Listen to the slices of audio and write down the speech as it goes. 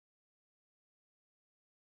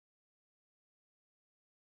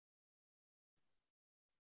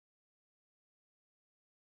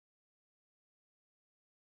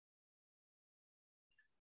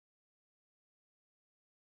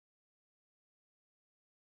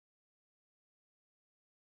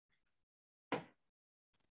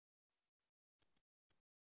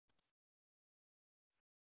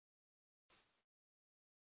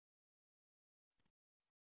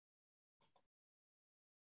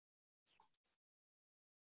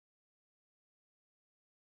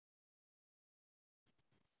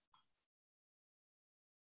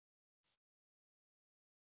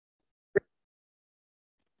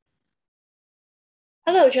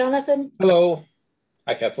Hello, Jonathan. Hello.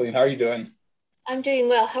 Hi, Kathleen. How are you doing? I'm doing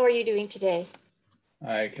well. How are you doing today?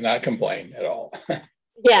 I cannot complain at all.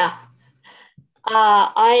 Yeah,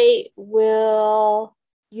 I will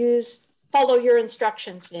use follow your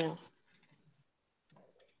instructions now.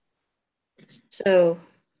 So,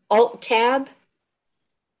 Alt Tab.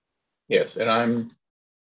 Yes, and I'm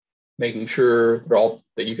making sure they're all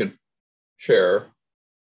that you can share.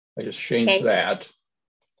 I just changed Okay. that,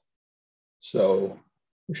 so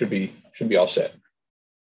we should be all set.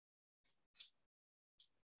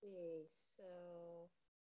 Okay, so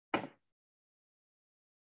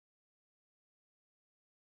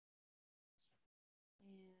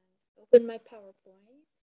and open my PowerPoint.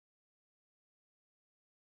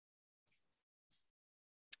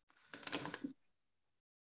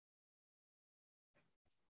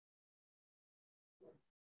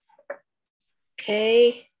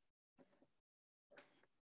 Okay.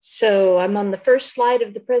 So I'm on the first slide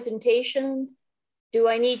of the presentation. Do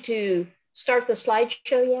I need to start the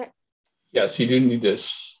slideshow yet? Yes, you do need to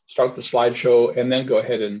start the slideshow and then go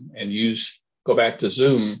ahead and go back to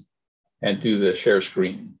Zoom and do the share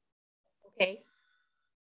screen. Okay.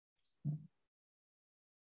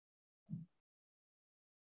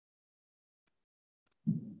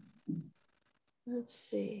 Let's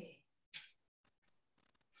see.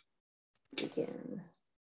 Begin.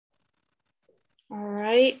 All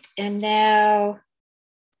right, and now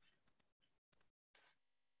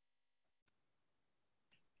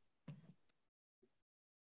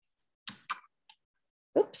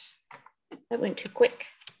oops, that went too quick.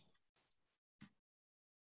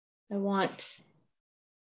 I want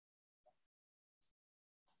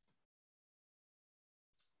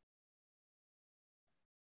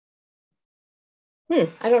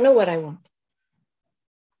I don't know what I want.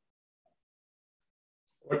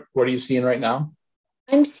 What are you seeing right now?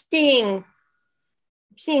 I'm seeing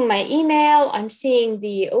my email, I'm seeing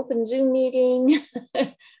the open Zoom meeting,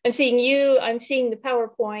 I'm seeing you, I'm seeing the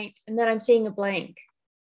PowerPoint, and then I'm seeing a blank.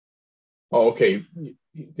 Oh, okay.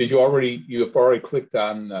 You have already clicked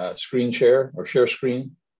on screen share or share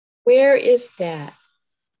screen? Where is that?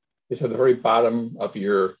 It's at the very bottom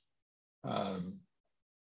um,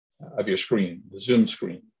 of your screen, the Zoom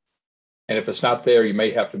screen. And if it's not there, you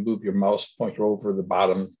may have to move your mouse pointer over the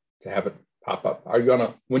bottom to have it pop up. Are you on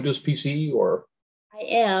a Windows PC or? I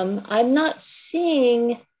am. I'm not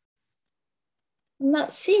seeing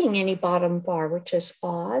any bottom bar, which is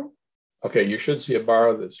odd. Okay, you should see a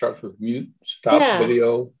bar that starts with mute, stop Yeah.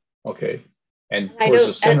 video. Okay. And I towards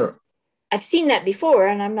the don't center. I've seen that before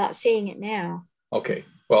and I'm not seeing it now. Okay.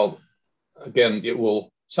 Well, again, it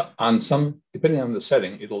will, depending on the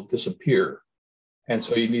setting, it'll disappear. And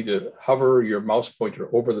so you need to hover your mouse pointer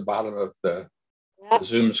over the bottom of the Yep,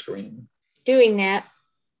 Zoom screen. doing that.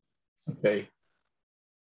 Okay.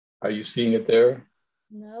 Are you seeing it there?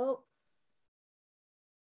 No.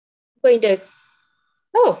 Going to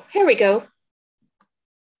Oh, here we go.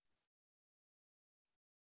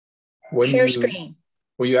 When Share you screen.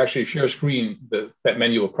 when you actually share screen, that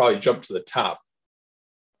menu will probably jump to the top.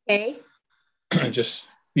 Okay. Just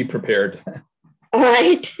be prepared. All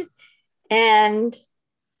right. And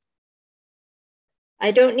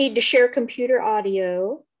I don't need to share computer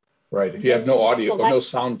audio. Right. If And you have no then audio or no select,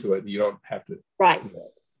 sound to it, you don't have to right. do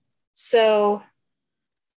that. So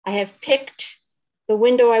I have picked the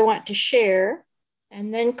window I want to share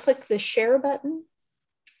and then click the share button.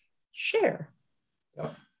 Share.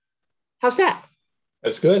 Yep. How's that?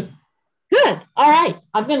 That's good. Good. All right.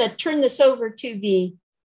 I'm going to turn this over to the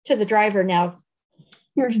driver now.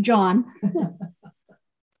 Here's John.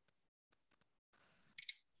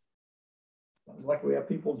 Sounds like we have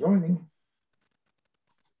people joining.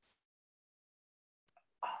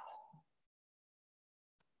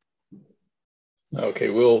 Okay,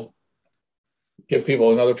 we'll give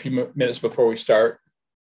people another few minutes before we start.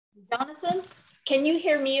 Jonathan, can you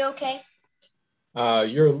hear me okay?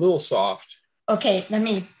 You're a little soft. Okay, let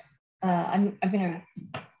me, I'm gonna,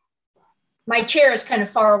 my chair is kind of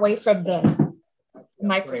far away from the Turning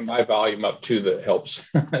microphone. my volume up too, that helps.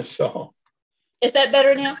 So, Is that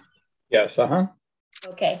better now? yes,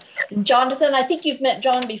 Okay. Jonathan, I think you've met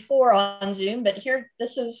John before on Zoom, but here,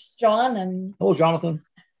 this is John and Hello, Jonathan.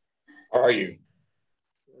 How are you?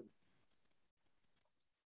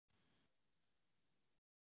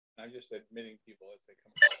 I'm just admitting people as they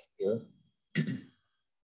come here.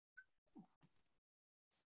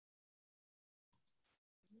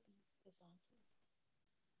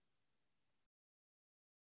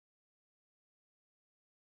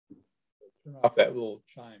 Turn off that little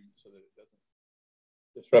chime so that it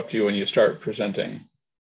doesn't disrupt you when you start presenting.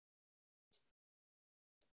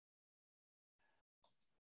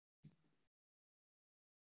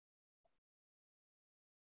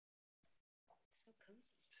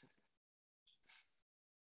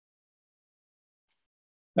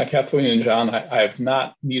 Now, Kathleen and John, I have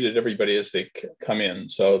not muted everybody as they come in,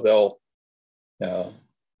 so they'll,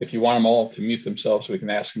 if you want them all to mute themselves, we can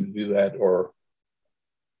ask them to do that, or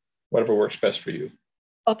whatever works best for you.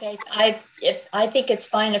 Okay, I think it's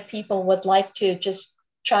fine if people would like to just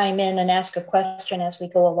chime in and ask a question as we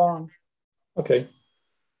go along. Okay,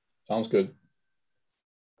 sounds good.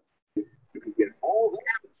 You can get all that.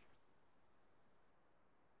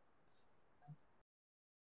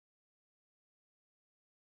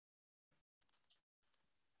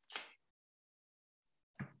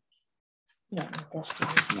 No, that's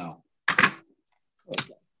No.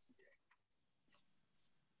 okay.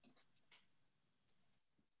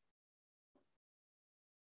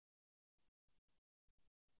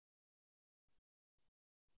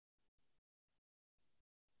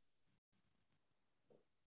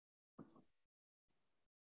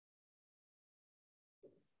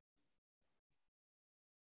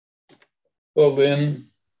 Well, Lynn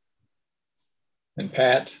and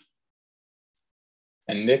Pat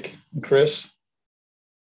and Nick and Chris.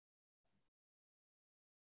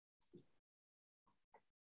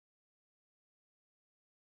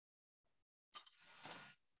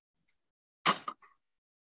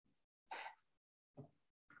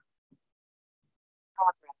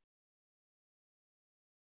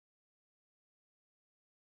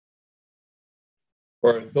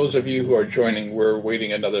 For those of you who are joining, we're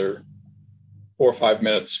waiting another 4 or 5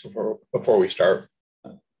 minutes before we start.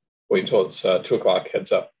 Wait until it's 2 o'clock,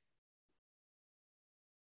 heads up.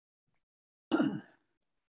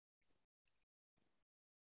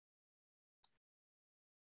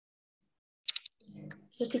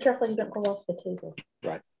 Just be careful you don't go off the table.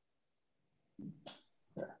 Right.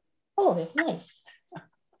 Oh, nice.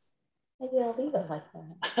 Maybe I'll leave it like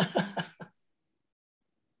that.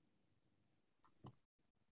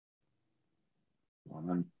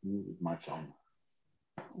 I'm moving my phone.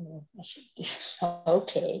 Oh, I should do.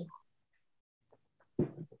 Okay.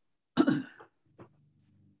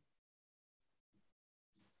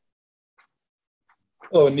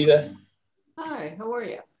 Hello, Anita. Hi, how are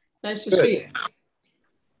you? Nice to Good. see you.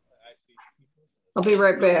 I'll be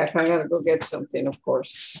right back. I gotta go get something, of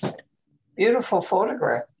course. Beautiful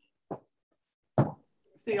photograph.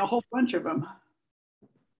 See a whole bunch of them.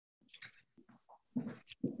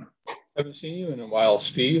 Haven't seen you in a while,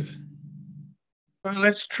 Steve. Well,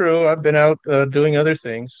 that's true. I've been out doing other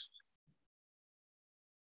things.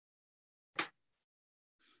 I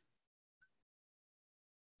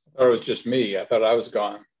thought it was just me. I thought I was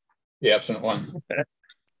gone, the absent one.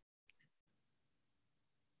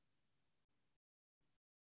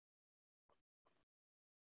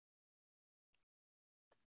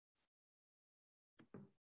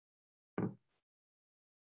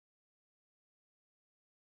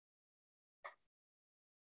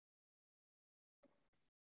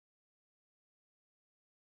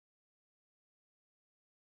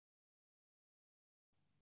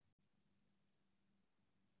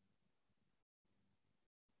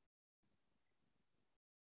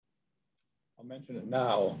 I'll mention it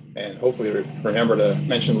now and hopefully remember to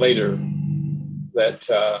mention later that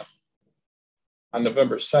on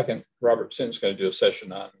November 2nd, Robert Sin's going to do a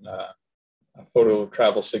session on a photo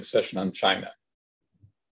travel sig session on China.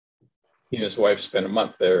 He and his wife spent a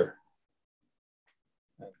month there.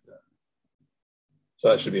 And, so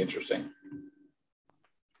that should be interesting.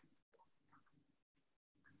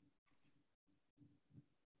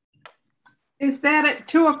 Is that at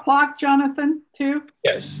 2 o'clock, Jonathan, too?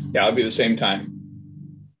 Yes, yeah, it'll be the same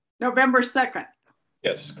time. November 2nd.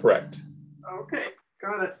 Yes, correct. Okay,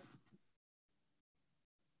 got it.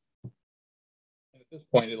 And at this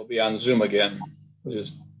point, it'll be on Zoom again. We'll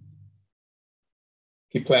just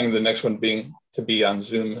keep planning the next one to be on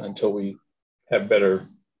Zoom until we have better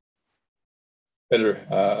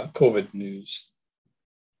COVID news.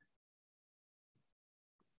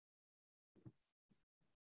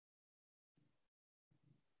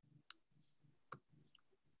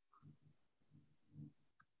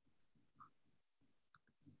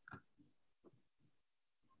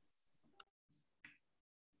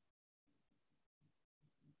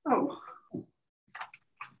 Oh.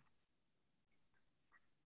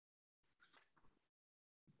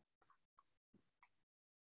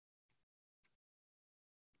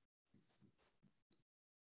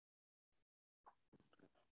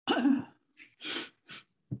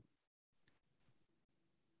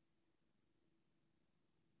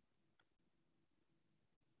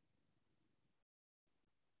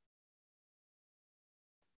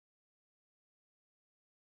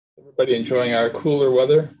 Everybody enjoying our cooler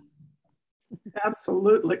weather?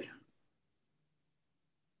 Absolutely.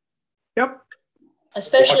 Yep.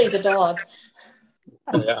 Especially the dog.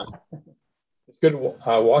 Yeah, it's good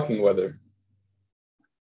walking weather.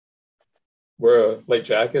 Wear a light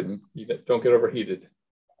jacket and you don't get overheated.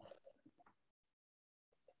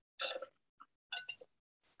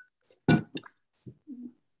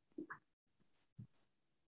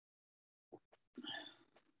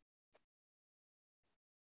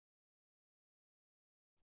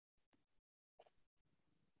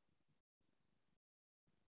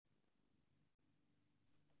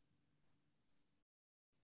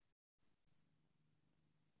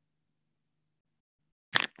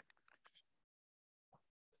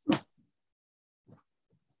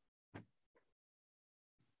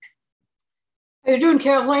 How you doing,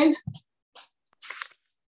 Cathleen?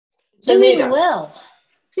 Doing Anita. well.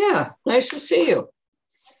 Yeah, nice to see you.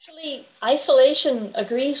 Actually, isolation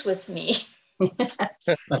agrees with me.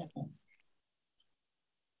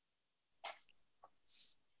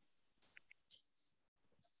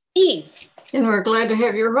 Steve. And we're glad to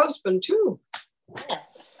have your husband too.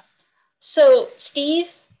 Yes. So, Steve,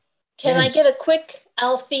 can I Yes. get a quick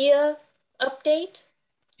Althea update?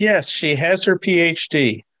 Yes, she has her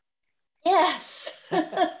PhD. Yes.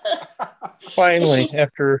 Finally, Is she-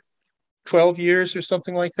 after 12 years or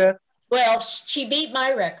something like that. well, she beat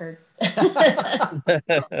my record.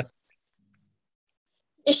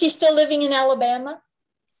 Is she still living in Alabama?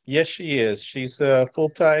 Yes, she is. She's a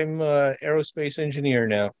full-time aerospace engineer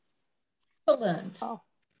now. Excellent. Oh,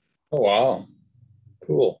 wow.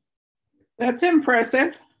 Cool. That's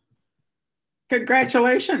impressive.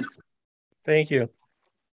 Congratulations. Thank you.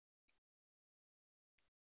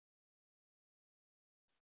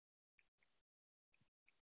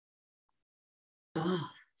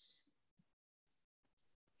 Ah.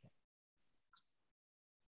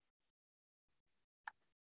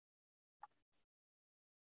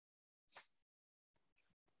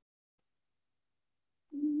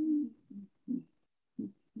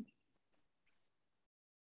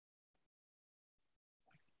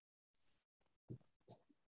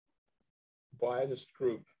 Widest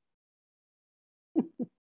group.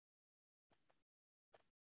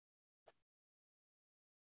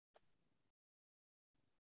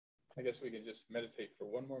 I guess we can just meditate for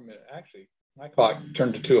one more minute. Actually, my clock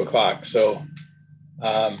turned to 2 o'clock, so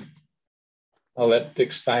I'll let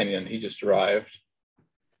Dick Stein in. He just arrived.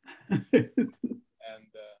 And since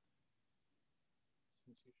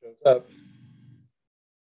he shows up,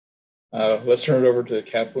 let's turn it over to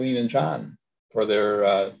Cathleen and John for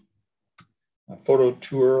their photo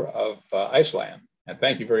tour of Iceland. And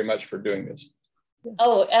thank you very much for doing this.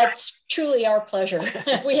 Oh, that's truly our pleasure.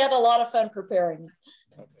 We had a lot of fun preparing.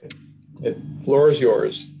 Okay. The floor is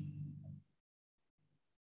yours.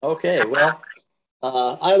 Okay, well,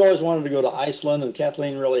 I'd always wanted to go to Iceland, and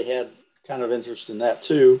Kathleen really had kind of interest in that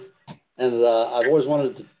too. And I've always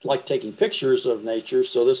wanted to like taking pictures of nature,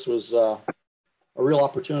 so this was a real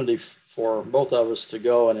opportunity for both of us to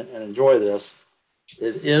go and enjoy this.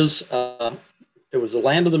 It is, it was the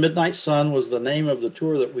Land of the Midnight Sun was the name of the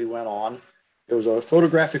tour that we went on. It was a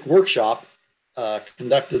photographic workshop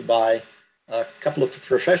conducted by a couple of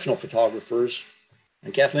professional photographers,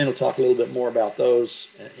 and Kathleen will talk a little bit more about those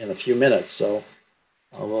in a few minutes. So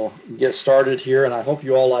we'll get started here, and I hope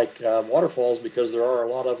you all like waterfalls because there are a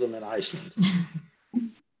lot of them in Iceland.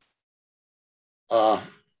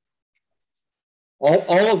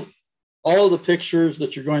 All of the pictures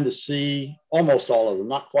that you're going to see, almost all of them,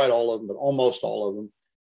 not quite all of them, but almost all of them,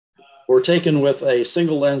 were taken with a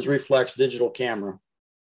single lens reflex digital camera.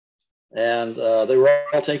 And they were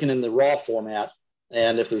all taken in the RAW format.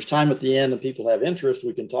 And if there's time at the end and people have interest,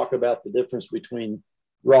 we can talk about the difference between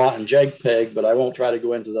RAW and JPEG, but I won't try to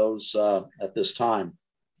go into those at this time.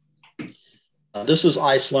 This is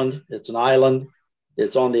Iceland. It's an island.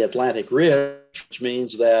 It's on the Atlantic Ridge, which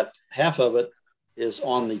means that half of it is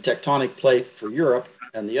on the tectonic plate for Europe,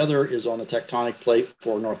 and the other is on the tectonic plate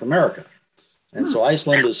for North America. And so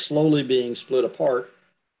Iceland is slowly being split apart,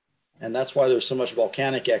 and that's why there's so much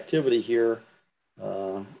volcanic activity here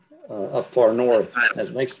up far north.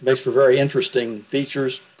 It makes for very interesting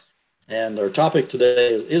features. And our topic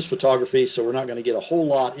today is photography, so we're not going to get a whole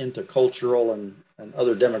lot into cultural and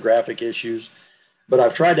other demographic issues. But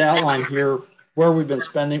I've tried to outline here where we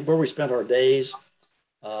spent our days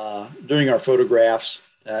doing our photographs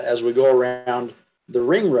as we go around the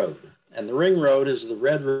ring road. And the ring road is the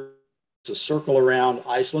red road to circle around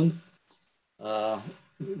Iceland.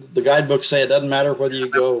 The guidebooks say it doesn't matter whether you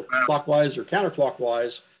go clockwise or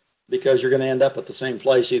counterclockwise because you're going to end up at the same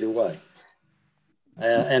place either way.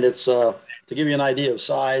 And it's, to give you an idea of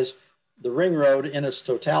size, the ring road in its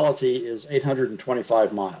totality is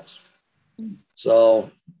 825 miles.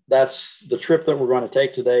 So that's the trip that we're going to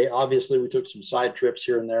take today. Obviously, we took some side trips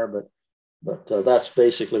here and there, but that's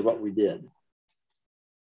basically what we did.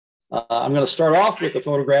 I'm going to start off with a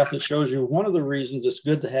photograph that shows you one of the reasons it's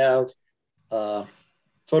good to have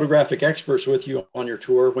photographic experts with you on your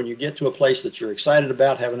tour. When you get to a place that you're excited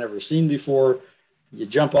about, haven't ever seen before, you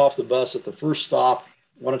jump off the bus at the first stop,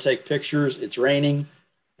 want to take pictures, it's raining,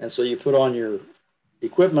 and so you put on your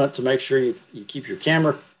equipment to make sure you keep your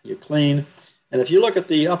camera clean. And if you look at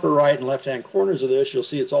the upper right and left-hand corners of this, you'll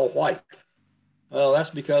see it's all white. Well, that's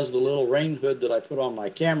because the little rain hood that I put on my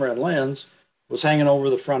camera and lens was hanging over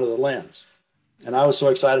the front of the lens. And I was so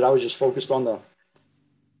excited, I was just focused on the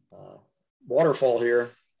waterfall here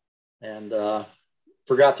and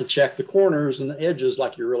forgot to check the corners and the edges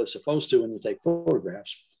like you're really supposed to when you take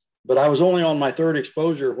photographs. But I was only on my third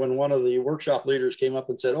exposure when one of the workshop leaders came up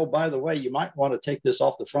and said, oh, by the way, you might want to take this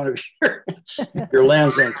off the front of your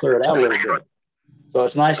lens and clear it out a little bit. So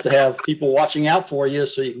it's nice to have people watching out for you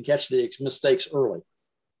so you can catch the mistakes early.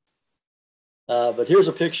 But here's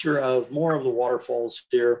a picture of more of the waterfalls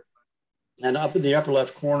here. And up in the upper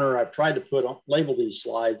left corner, I've tried to label these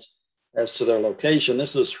slides as to their location.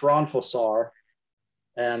 This is Hraunfossar.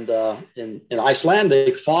 And in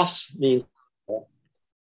Icelandic, foss means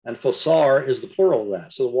and fossar is the plural of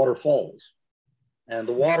that, so the water falls. And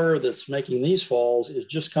the water that's making these falls is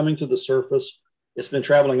just coming to the surface. It's been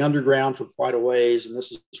traveling underground for quite a ways, and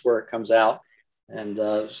this is where it comes out and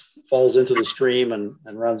falls into the stream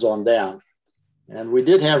and runs on down. And we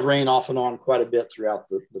did have rain off and on quite a bit throughout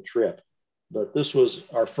the trip, but this was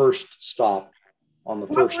our first stop on the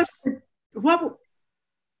first.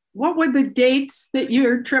 What were the dates that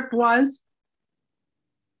your trip was?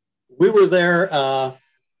 We were there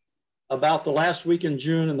about the last week in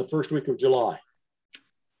June and the first week of July.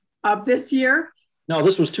 Of this year? No,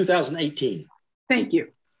 this was 2018. Thank you.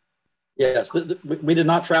 Yes, we did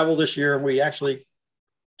not travel this year. We actually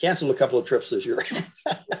canceled a couple of trips this year.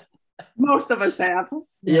 Most of us have.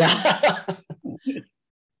 Yeah.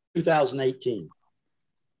 2018.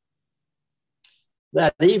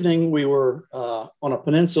 That evening, we were on a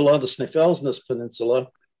peninsula, the Snæfellsnes Peninsula,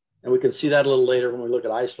 and we can see that a little later when we look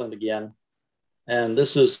at Iceland again. And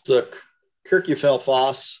this is the Kirkjufell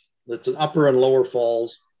Foss. That's an upper and lower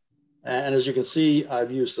falls. And as you can see,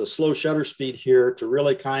 I've used a slow shutter speed here to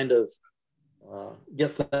really kind of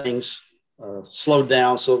get things slowed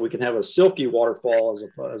down so that we can have a silky waterfall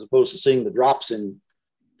as opposed to seeing the drops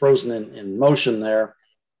frozen in motion there.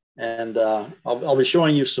 And I'll be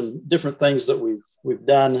showing you some different things that we've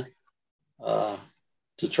done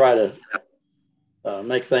to try to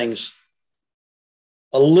make things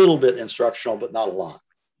a little bit instructional, but not a lot.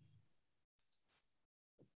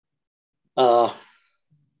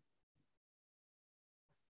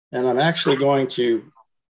 And I'm actually going to,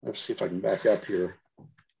 let's see if I can back up here.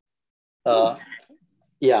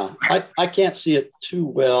 Yeah, I can't see it too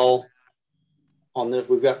well on this.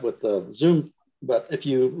 We've got with the zoom, but if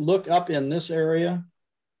you look up in this area,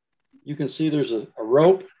 you can see there's a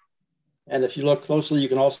rope. And if you look closely, you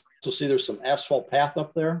can also see there's some asphalt path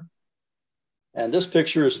up there. And this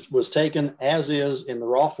picture was taken as is in the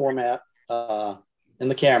raw format in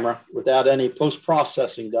the camera without any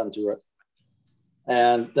post-processing done to it.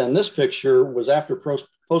 And then this picture was after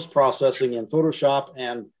post-processing in Photoshop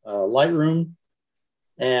and Lightroom.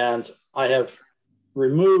 And I have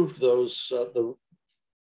removed those, the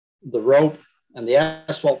rope and the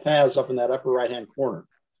asphalt paths up in that upper right-hand corner.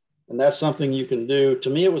 And that's something you can do. To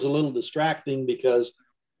me, it was a little distracting because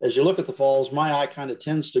as you look at the falls, my eye kind of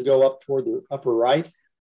tends to go up toward the upper right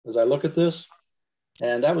as I look at this.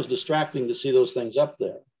 And that was distracting to see those things up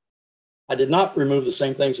there. I did not remove the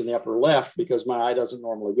same things in the upper left because my eye doesn't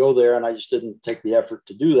normally go there, and I just didn't take the effort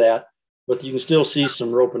to do that. But you can still see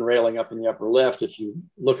some rope and railing up in the upper left if you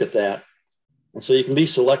look at that. And so you can be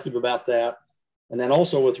selective about that. And then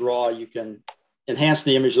also with RAW, you can enhance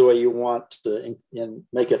the image the way you want to and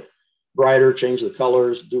make it brighter, change the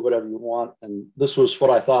colors, do whatever you want. And this was what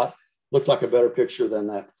I thought looked like a better picture than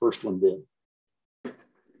that first one did.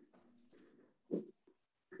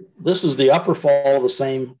 This is the upper fall of the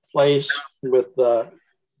same place with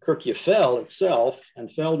Kirkjufell itself,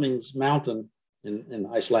 and fell means mountain in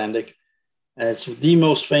Icelandic. And it's the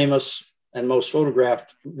most famous and most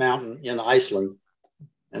photographed mountain in Iceland.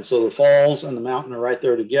 And so the falls and the mountain are right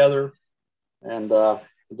there together. And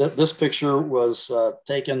this picture was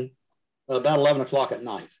taken about 11 o'clock at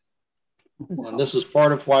night. And this is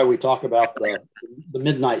part of why we talk about the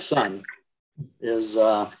midnight sun is,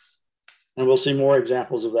 and we'll see more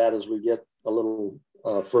examples of that as we get a little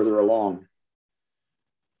further along.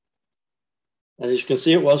 And as you can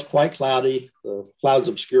see, it was quite cloudy, the clouds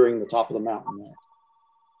obscuring the top of the mountain there.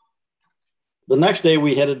 The next day,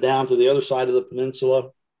 we headed down to the other side of the peninsula.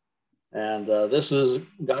 And this is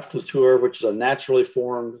Gotcha Tour, which is a naturally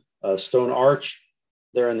formed stone arch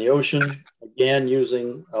there in the ocean, again,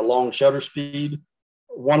 using a long shutter speed.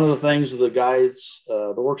 One of the things the guides,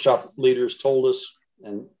 the workshop leaders told us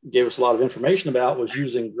and gave us a lot of information about was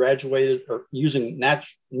using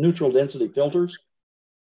neutral density filters.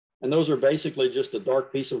 And those are basically just a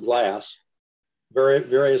dark piece of glass.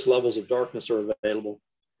 Various levels of darkness are available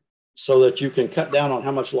so that you can cut down on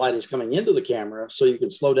how much light is coming into the camera, so you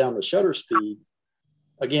can slow down the shutter speed.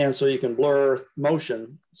 Again, so you can blur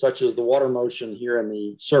motion, such as the water motion here in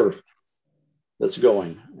the surf that's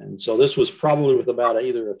going. And so this was probably with about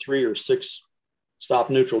either a 3 or 6 stop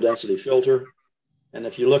neutral density filter. And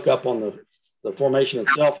if you look up on the formation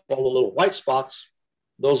itself, all the little white spots,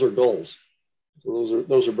 those are gulls. So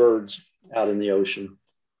those are birds out in the ocean,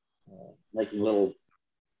 making little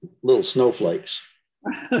snowflakes.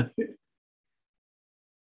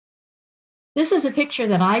 This is a picture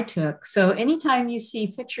that I took. So anytime you see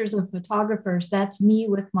pictures of photographers, that's me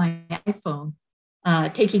with my iPhone,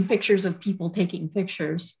 taking pictures of people taking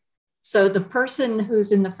pictures. So the person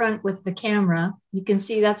who's in the front with the camera, you can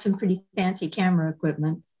see that's some pretty fancy camera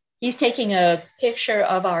equipment. He's taking a picture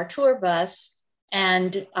of our tour bus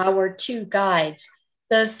and our 2 guides.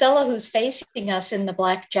 The fellow who's facing us in the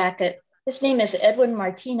black jacket, his name is Edwin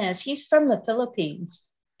Martinez. He's from the Philippines,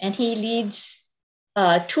 and he leads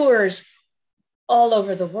tours all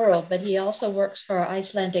over the world, but he also works for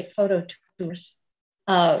Icelandic photo tours.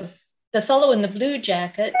 The fellow in the blue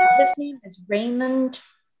jacket, his name is Raymond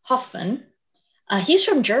Hoffman. He's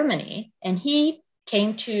from Germany, and he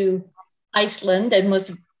came to Iceland and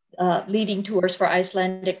was leading tours for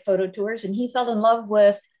Icelandic photo tours, and he fell in love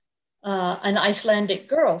with an Icelandic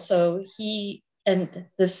girl. So he and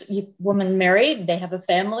this woman married, they have a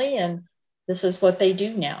family, and this is what they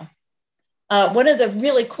do now. One of the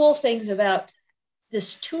really cool things about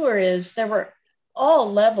this tour is there were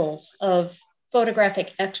all levels of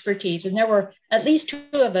photographic expertise, and there were at least 2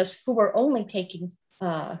 of us who were only taking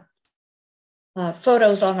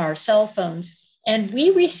photos on our cell phones, and we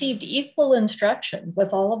received equal instruction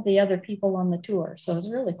with all of the other people on the tour. So it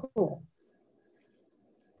was really cool.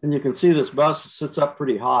 And you can see this bus sits up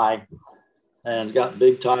pretty high and got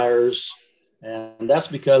big tires. And that's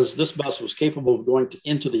because this bus was capable of going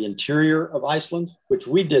into the interior of Iceland, which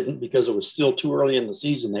we didn't because it was still too early in the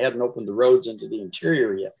season. They hadn't opened the roads into the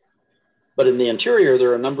interior yet. But in the interior,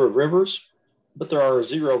 there are a number of rivers, but there are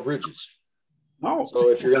 0 bridges. Oh. So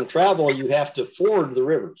if you're going to travel, you have to ford the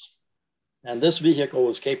rivers. And this vehicle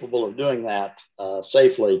was capable of doing that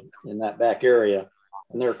safely in that back area.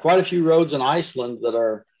 And there are quite a few roads in Iceland that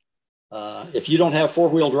are, if you don't have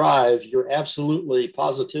 4-wheel drive, you're absolutely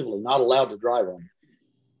positively not allowed to drive on.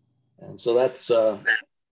 And so that's,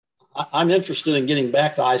 I'm interested in getting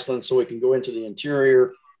back to Iceland so we can go into the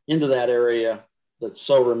interior, into that area that's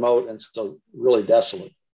so remote and so really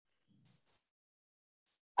desolate.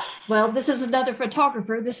 Well, this is another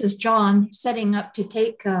photographer. This is John setting up to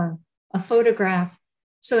take a photograph.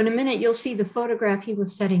 So in a minute, you'll see the photograph he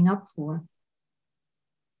was setting up for.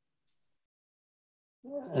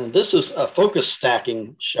 And this is a focus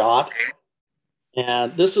stacking shot.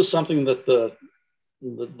 And this is something that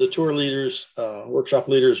the tour leaders, workshop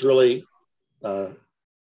leaders really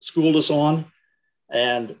schooled us on.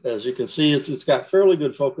 And as you can see, it's got fairly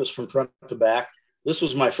good focus from front to back. This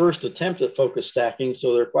was my first attempt at focus stacking,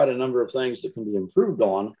 so there are quite a number of things that can be improved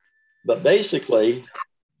on. But basically,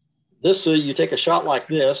 this you take a shot like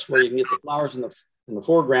this, where you can get the flowers in the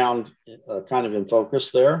foreground kind of in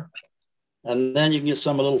focus there. And then you can get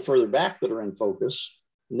some a little further back that are in focus.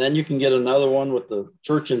 And then you can get another one with the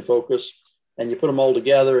church in focus, and you put them all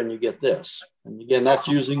together and you get this. And again, that's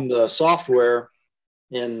using the software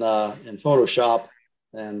in Photoshop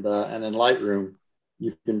and in Lightroom.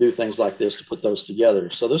 You can do things like this to put those together.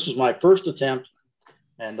 So this was my first attempt.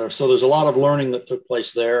 And so there's a lot of learning that took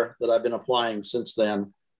place there that I've been applying since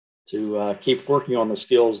then to keep working on the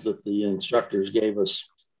skills that the instructors gave us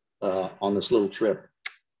on this little trip.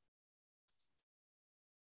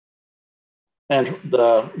 And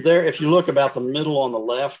there, if you look about the middle on the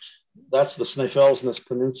left, that's the Snæfellsnes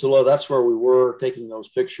Peninsula. That's where we were taking those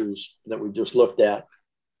pictures that we just looked at.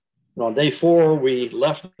 And on day 4, we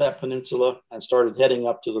left that peninsula and started heading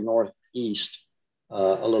up to the northeast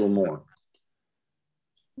a little more.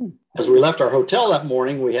 As we left our hotel that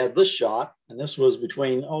morning, we had this shot, and this was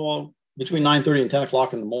between 9:30 and 10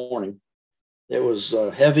 o'clock in the morning. It was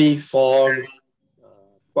heavy fog,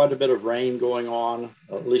 quite a bit of rain going on,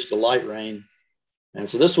 at least a light rain. And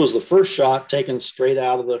so this was the first shot taken straight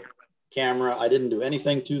out of the camera. I didn't do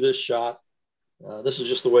anything to this shot. This is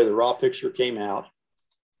just the way the raw picture came out.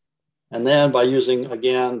 And then by using,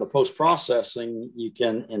 again, the post-processing, you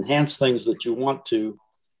can enhance things that you want to.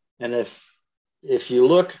 And if you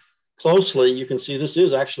look closely, you can see this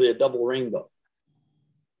is actually a double rainbow.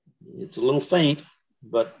 It's a little faint,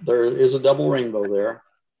 but there is a double rainbow there.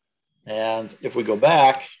 And if we go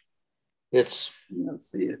back, it's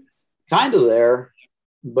kind of there,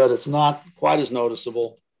 but it's not quite as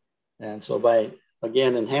noticeable. And so by,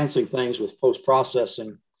 again, enhancing things with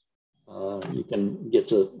post-processing, you can get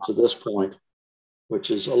to this point,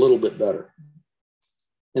 which is a little bit better,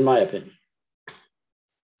 in my opinion.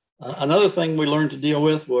 Another thing we learned to deal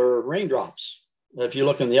with were raindrops. If you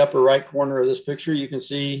look in the upper right corner of this picture, you can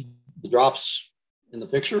see the drops in the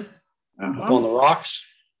picture up on the rocks.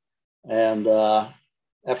 And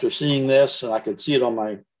after seeing this, and I could see it on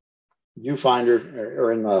my viewfinder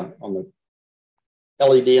or on the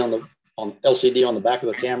LED on LCD on the back of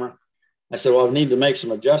the camera, I said, well, I need to make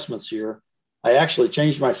some adjustments here. I actually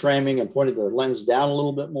changed my framing and pointed the lens down a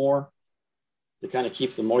little bit more to kind of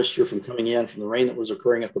keep the moisture from coming in from the rain that was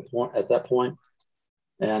occurring at that point.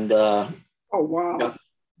 And oh, wow.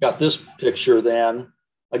 Got this picture then,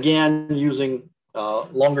 again, using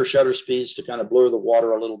longer shutter speeds to kind of blur the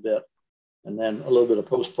water a little bit, and then a little bit of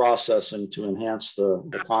post-processing to enhance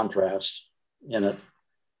the contrast in it.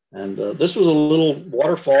 And this was a little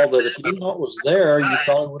waterfall that if you didn't know it was there, you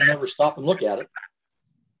probably would never stop and look at it.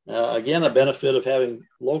 Again, a benefit of having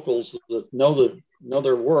locals that know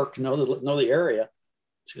their work, know the area,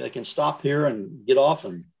 so they can stop here and get off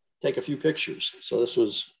and take a few pictures. So this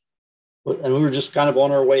was, and we were just kind of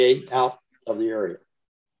on our way out of the area.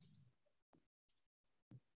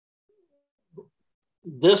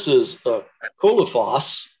 This is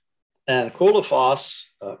Kolofoss, and Kolofoss,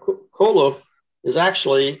 Kolo is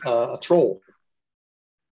actually a troll.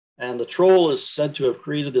 And the troll is said to have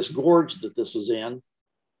created this gorge that this is in.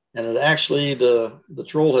 And it actually, the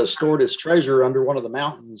troll has stored its treasure under one of the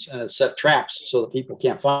mountains and has set traps so that people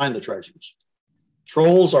can't find the treasures.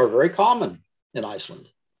 Trolls are very common in Iceland,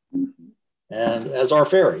 and as are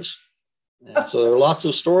fairies. And so there are lots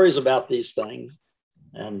of stories about these things.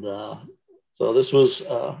 And so this was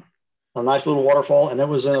a nice little waterfall, and it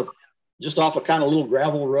was just off a kind of little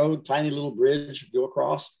gravel road, tiny little bridge to go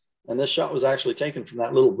across. And this shot was actually taken from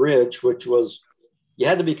that little bridge, which was, you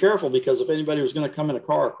had to be careful because if anybody was going to come in a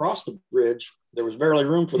car across the bridge, there was barely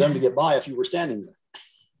room for them to get by if you were standing there.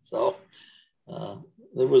 So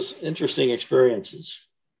there was interesting experiences.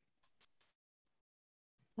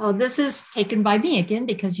 Well, this is taken by me again,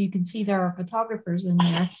 because you can see there are photographers in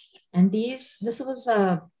there. And this was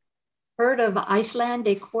a herd of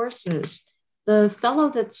Icelandic horses. The fellow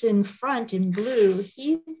that's in front in blue,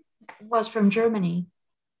 he was from Germany.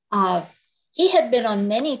 He had been on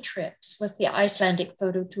many trips with the Icelandic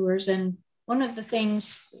photo tours. And one of the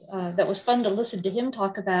things that was fun to listen to him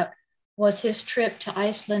talk about was his trip to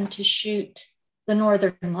Iceland to shoot the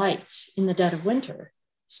Northern Lights in the dead of winter.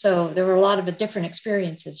 So there were a lot of different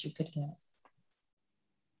experiences you could get.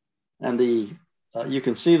 And you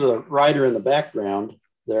can see the rider in the background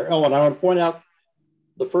there. Oh, and I want to point out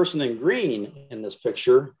the person in green in this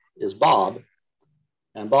picture is Bob.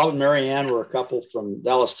 And Bob and Marianne were a couple from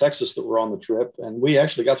Dallas, Texas that were on the trip. And we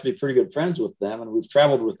actually got to be pretty good friends with them. And we've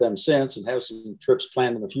traveled with them since and have some trips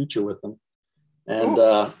planned in the future with them.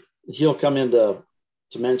 And he'll come in to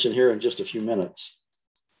mention here in just a few minutes.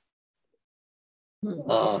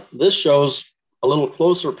 This shows a little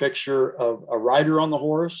closer picture of a rider on the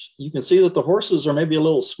horse. You can see that the horses are maybe a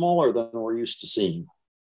little smaller than we're used to seeing.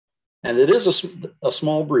 And it is a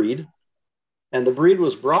small breed. And the breed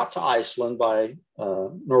was brought to Iceland by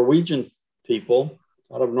Norwegian people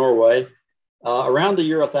out of Norway around the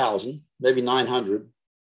year 1000, maybe 900.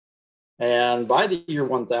 And by the year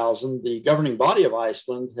 1000, the governing body of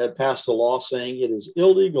Iceland had passed a law saying it is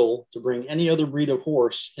illegal to bring any other breed of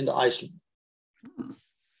horse into Iceland.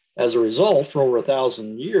 As a result, for over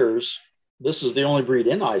 1,000 years, this is the only breed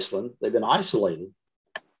in Iceland. They've been isolated.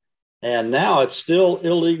 And now it's still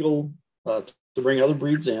illegal to bring other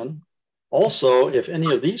breeds in. Also, if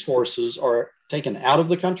any of these horses are taken out of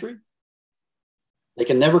the country, they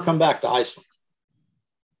can never come back to Iceland.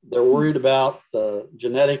 They're worried about the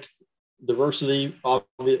genetic diversity, or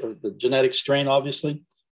the genetic strain, obviously,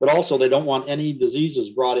 but also they don't want any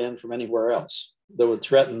diseases brought in from anywhere else that would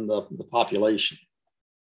threaten the population.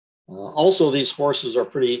 Also, these horses are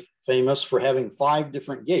pretty famous for having 5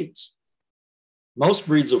 different gaits. Most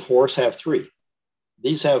breeds of horse have 3.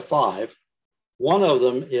 These have 5. One of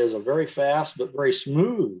them is a very fast but very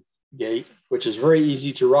smooth gait, which is very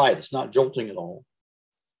easy to ride. It's not jolting at all.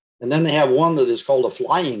 And then they have one that is called a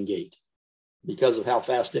flying gate because of how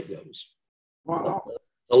fast it goes. Wow.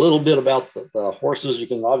 A little bit about the horses. You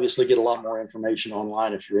can obviously get a lot more information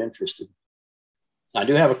online if you're interested. I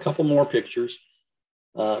do have a couple more pictures.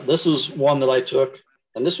 This is one that I took,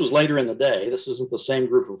 and this was later in the day. This isn't the same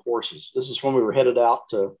group of horses. This is when we were headed out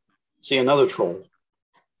to see another troll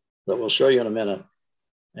that we'll show you in a minute.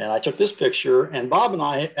 And I took this picture, and Bob and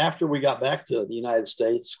I, after we got back to the United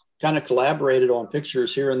States, kind of collaborated on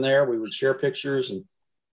pictures here and there. We would share pictures,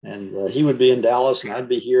 and he would be in Dallas and I'd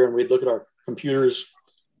be here, and we'd look at our computers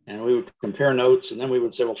and we would compare notes. And then we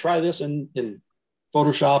would say, well, try this in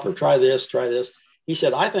Photoshop, or try this, try this. He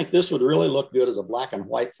said, I think this would really look good as a black and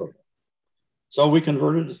white photo. So we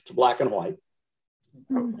converted it to black and white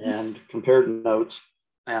and compared notes.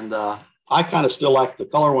 And I kind of still like the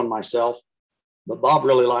color one myself, but Bob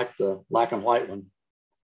really liked the black and white one.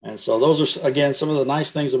 And so those are, again, some of the nice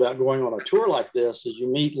things about going on a tour like this is you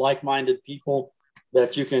meet like-minded people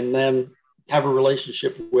that you can then have a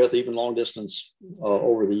relationship with, even long distance,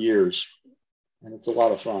 over the years. And it's a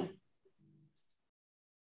lot of fun.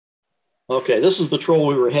 Okay, this is the troll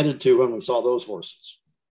we were headed to when we saw those horses.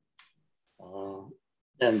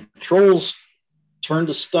 And trolls turn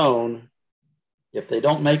to stone if they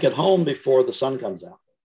don't make it home before the sun comes out.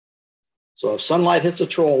 So if sunlight hits a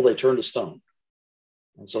troll, they turn to stone.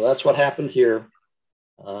 And so that's what happened here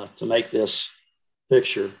to make this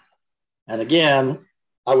picture. And again,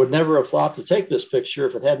 I would never have thought to take this picture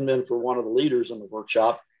if it hadn't been for one of the leaders in the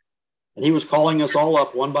workshop. And he was calling us all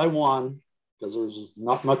up one by one, because there's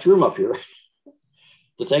not much room up here,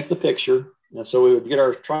 to take the picture. And so we would get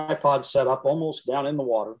our tripod set up almost down in the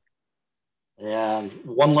water, and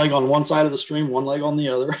one leg on one side of the stream, one leg on the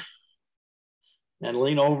other, and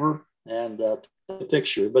lean over and take the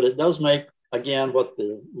picture. But it does make, again, what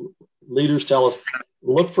the leaders tell us,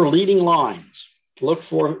 look for leading lines. Look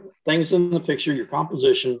for things in the picture, your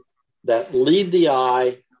composition, that lead the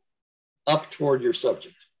eye up toward your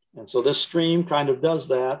subject. And so this stream kind of does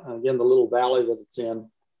that. And again, the little valley that it's in.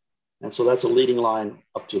 And so that's a leading line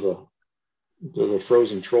up to the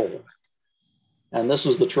frozen troll. And this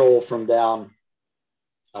is the troll from down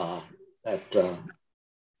on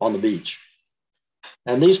the beach.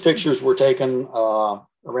 And these pictures were taken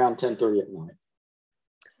around 10:30 at night.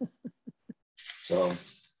 So,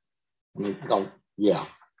 yeah.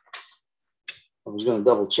 I was going to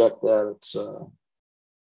double check that.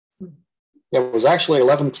 It was actually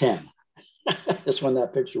 11:10. That's when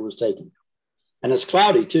that picture was taken. And it's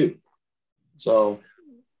cloudy too. So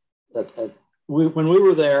when we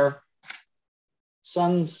were there,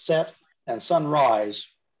 sunset and sunrise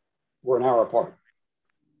were an hour apart.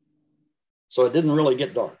 So it didn't really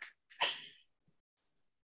get dark.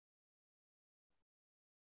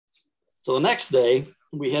 So the next day,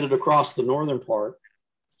 we headed across the northern part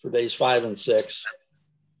for days 5 and 6,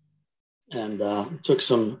 and took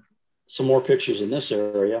some more pictures in this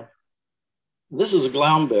area. This is a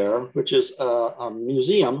Glaumbear, which is a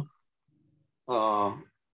museum, and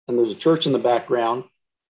there's a church in the background.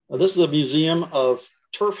 This is a museum of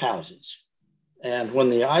turf houses. And when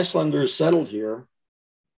the Icelanders settled here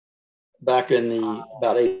back in the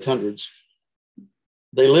about 800s,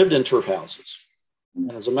 they lived in turf houses.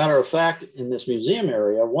 And as a matter of fact, in this museum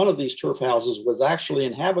area, one of these turf houses was actually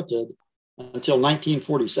inhabited until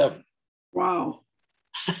 1947. Wow.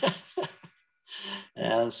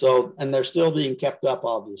 And they're still being kept up,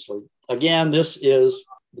 obviously. Again, this is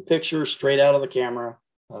the picture straight out of the camera,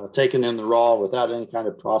 taken in the raw without any kind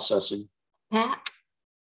of processing.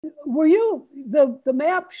 Were you, the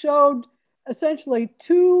map showed essentially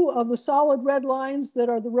 2 of the solid red lines that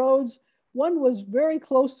are the roads. One was very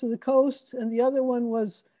close to the coast and the other one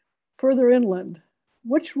was further inland.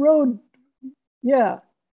 Which road? Yeah.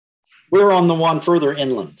 We're on the one further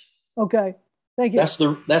inland. Okay, thank you. That's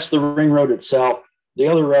the ring road itself. The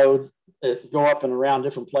other road go up and around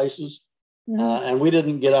different places, and we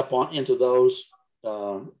didn't get up into those.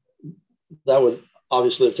 That would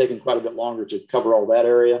obviously have taken quite a bit longer to cover all that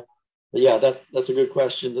area. But yeah, that's a good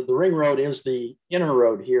question. The ring road is the inner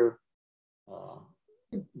road here,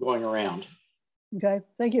 going around. Okay,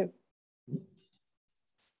 thank you.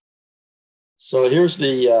 So here's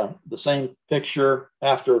the same picture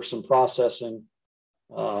after some processing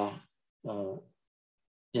in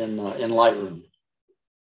Lightroom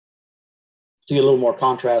to get a little more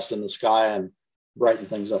contrast in the sky and brighten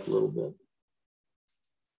things up a little bit.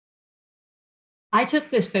 I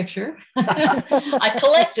took this picture. I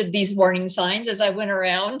collected these warning signs as I went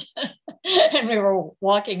around and we were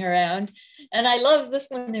walking around. And I love this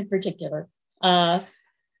one in particular.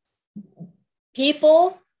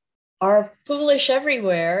 People are foolish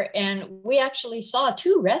everywhere. And we actually saw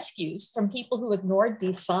 2 rescues from people who ignored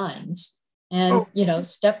these signs and,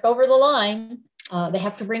 stepped over the line. They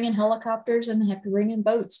have to bring in helicopters and they have to bring in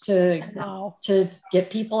boats to get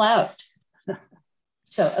people out.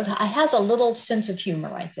 So it has a little sense of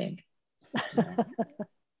humor, I think.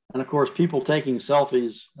 And of course, people taking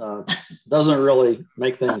selfies doesn't really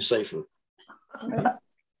make things safer.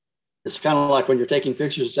 It's kind of like when you're taking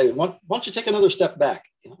pictures and say, why don't you take another step back?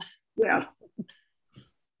 Yeah.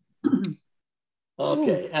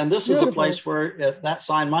 Okay, and this is a place where that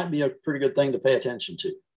sign might be a pretty good thing to pay attention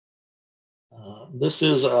to. This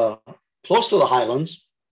is close to the Highlands.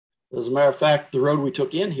 As a matter of fact, the road we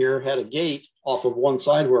took in here had a gate off of one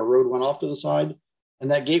side where a road went off to the side,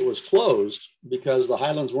 and that gate was closed because the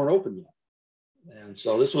Highlands weren't open yet. And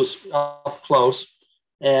so this was up close.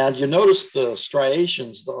 And you notice the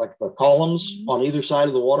striations, like the columns on either side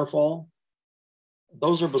of the waterfall.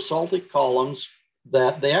 Those are basaltic columns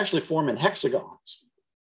that they actually form in hexagons.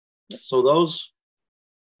 So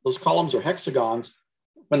those columns are hexagons.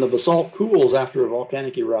 When the basalt cools after a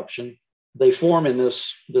volcanic eruption, they form in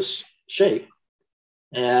this shape.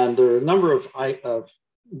 And there are a number of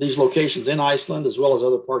these locations in Iceland, as well as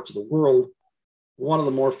other parts of the world. One of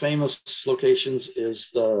the more famous locations is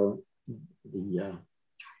the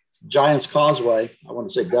Giant's Causeway. I want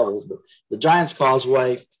to say Devils, but the Giant's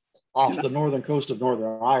Causeway off the northern coast of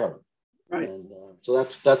Northern Ireland. Right. And so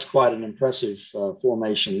that's quite an impressive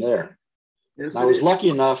formation there. Yes, I was lucky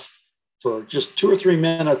enough for just 2 or 3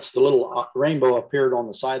 minutes, the little rainbow appeared on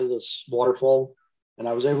the side of this waterfall, and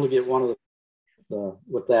I was able to get one of the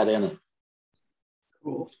with that in it.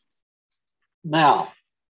 Cool. Now,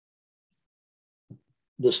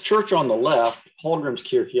 this church on the left,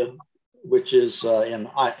 Hallgrímskirkja, which is in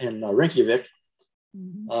Reykjavik,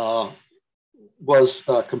 was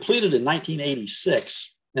completed in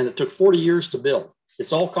 1986, and it took 40 years to build.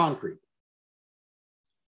 It's all concrete.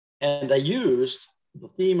 And they used the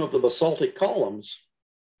theme of the basaltic columns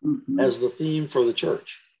as the theme for the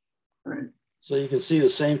church. Right. So you can see the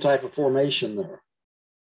same type of formation there.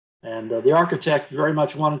 And the architect very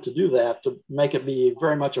much wanted to do that to make it be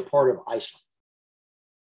very much a part of Iceland.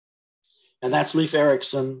 And that's Leif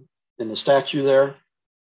Erikson in the statue there.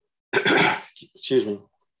 Excuse me.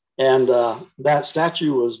 And that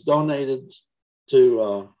statue was donated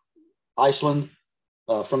to Iceland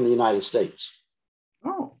from the United States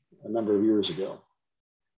a number of years ago.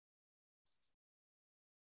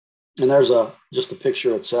 And there's just a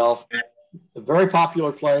picture itself. A very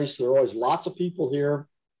popular place. There are always lots of people here.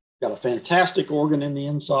 Got a fantastic organ in the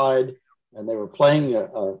inside, and they were playing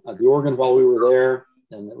the organ while we were there,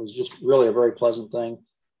 and it was just really a very pleasant thing.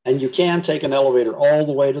 And you can take an elevator all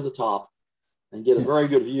the way to the top and get a very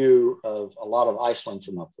good view of a lot of Iceland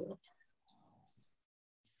from up there.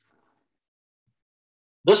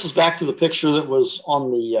 This is back to the picture that was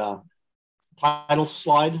on the title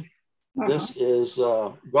slide. This is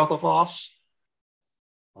Gotafoss.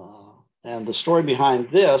 And the story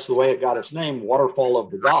behind this, the way it got its name, Waterfall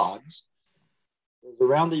of the Gods, is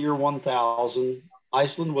around the year 1000,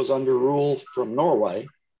 Iceland was under rule from Norway.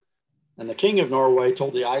 And the king of Norway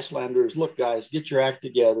told the Icelanders, look, guys, get your act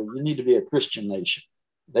together. You need to be a Christian nation.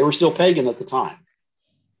 They were still pagan at the time.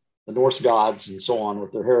 The Norse gods and so on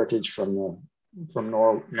with their heritage from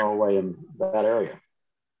Norway and that area.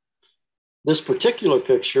 This particular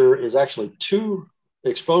picture is actually 2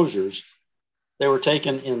 exposures. They were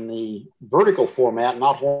taken in the vertical format,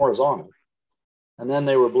 not horizontal. And then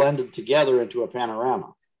they were blended together into a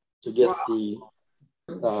panorama to get the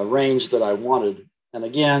range that I wanted. And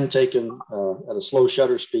again, taken at a slow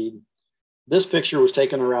shutter speed. This picture was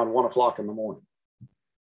taken around 1 o'clock in the morning.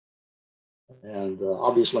 And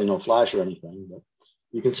obviously no flash or anything, but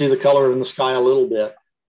you can see the color in the sky a little bit.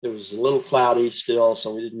 It was a little cloudy still,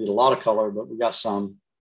 so we didn't get a lot of color, but we got some.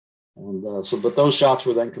 And but those shots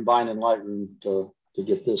were then combined in Lightroom to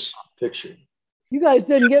get this picture. You guys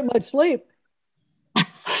didn't get much sleep.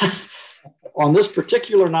 On this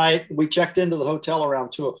particular night, we checked into the hotel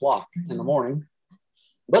around 2 o'clock in the morning,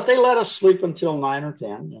 but they let us sleep until 9 or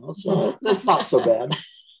 10, so that's not so bad.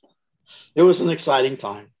 It was an exciting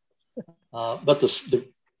time. But the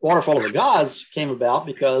Waterfall of the Gods came about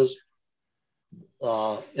because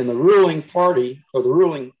in the ruling party or the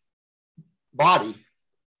ruling body,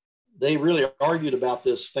 they really argued about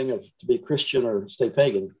this thing of to be Christian or stay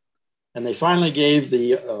pagan. And they finally gave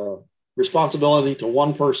the responsibility to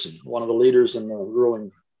one person, one of the leaders in the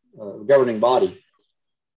ruling governing body.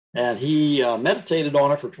 And he meditated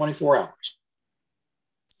on it for 24 hours.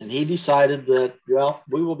 And he decided that, well,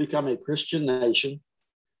 we will become a Christian nation.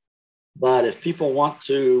 But if people want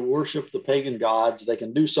to worship the pagan gods, they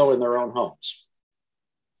can do so in their own homes.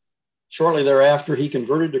 Shortly thereafter, he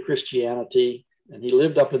converted to Christianity, and he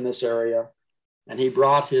lived up in this area, and he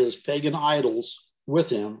brought his pagan idols with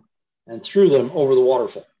him and threw them over the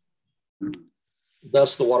waterfall.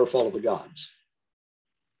 Thus, the waterfall of the gods.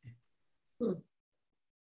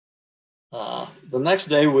 The next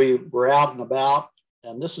day, we were out and about,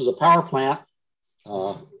 and this is a power plant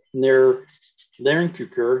near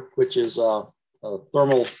Lernkukkur, which is a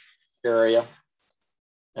thermal area.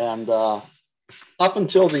 And up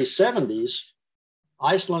until the 70s,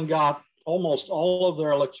 Iceland got almost all of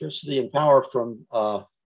their electricity and power from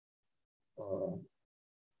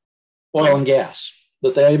oil and gas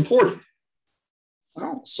that they imported.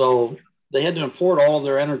 So they had to import all of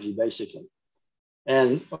their energy, basically.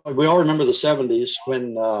 And we all remember the 70s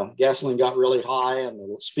when gasoline got really high and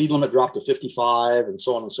the speed limit dropped to 55 and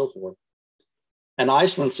so on and so forth. And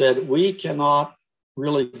Iceland said, we cannot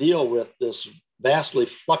really deal with this vastly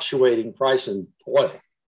fluctuating price in oil.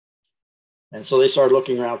 And so they started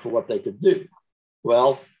looking around for what they could do.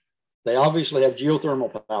 Well, they obviously have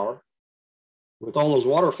geothermal power. With all those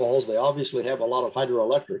waterfalls, they obviously have a lot of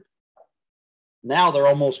hydroelectric. Now they're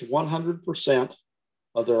almost 100%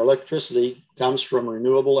 of their electricity comes from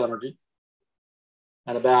renewable energy.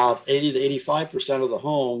 And about 80 to 85% of the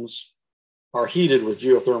homes are heated with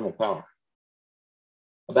geothermal power.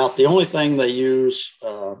 About the only thing they use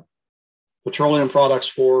petroleum products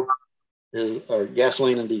for is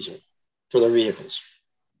gasoline and diesel for their vehicles.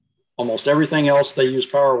 Almost everything else they use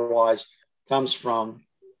power-wise comes from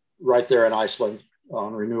right there in Iceland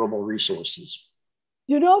on renewable resources.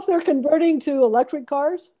 Do you know if they're converting to electric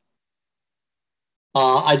cars?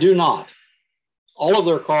 I do not. All of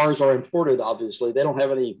their cars are imported, obviously. They don't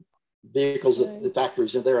have any vehicles that the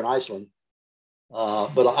factories in there in Iceland.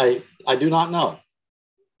 But I do not know.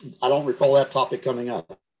 I don't recall that topic coming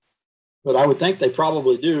up. But I would think they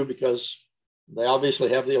probably do because they obviously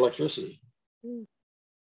have the electricity. Mm.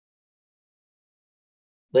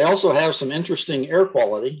 They also have some interesting air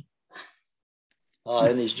quality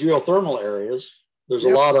in these geothermal areas. There's a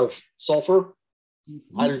lot of sulfur,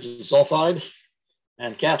 hydrogen sulfide,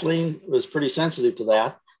 and Kathleen was pretty sensitive to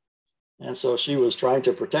that. And so she was trying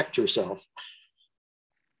to protect herself.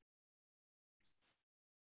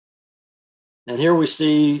 And here we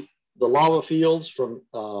see the lava fields from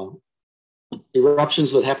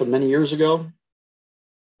eruptions that happened many years ago.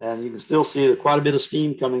 And you can still see quite a bit of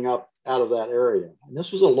steam coming up out of that area. And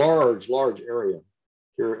this was a large, large area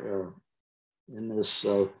here in this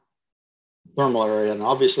thermal area, and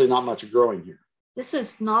obviously not much growing here. This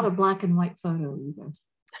is not a black and white photo either.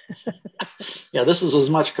 Yeah, this is as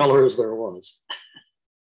much color as there was.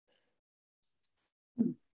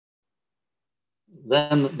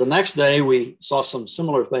 Then the next day, we saw some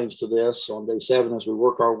similar things to this on day 7 as we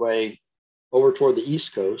work our way over toward the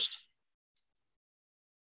East Coast.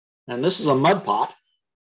 And this is a mud pot,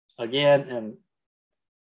 again, in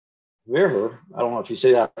Verher. I don't know if you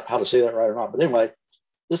say that, how to say that right or not, but anyway,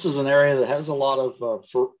 this is an area that has a lot of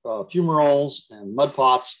fumaroles and mud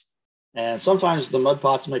pots. And sometimes the mud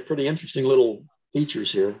pots make pretty interesting little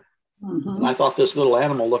features here. Mm-hmm. And I thought this little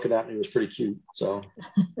animal looking at me was pretty cute. So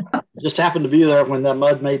just happened to be there when that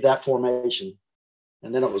mud made that formation.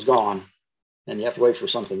 And then it was gone. And you have to wait for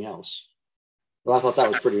something else. But I thought that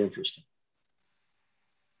was pretty interesting.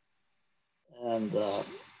 And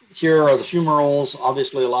here are the fumaroles.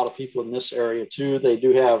 Obviously, a lot of people in this area too. They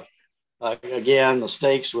do have, again, the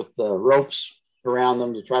stakes with the ropes around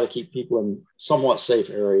them to try to keep people in somewhat safe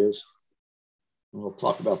areas. And we'll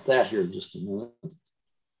talk about that here in just a minute.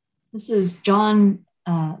 This is John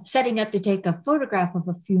setting up to take a photograph of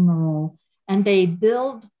a fumarole, and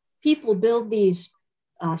people build these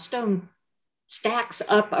stone stacks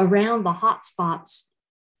up around the hot spots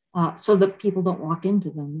so that people don't walk into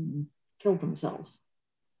them and kill themselves.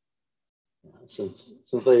 Since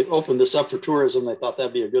they opened this up for tourism, they thought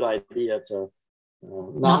that'd be a good idea to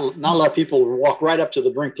not let people walk right up to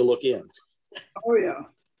the brink to look in. Oh, yeah.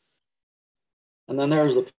 And then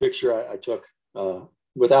there's the picture I took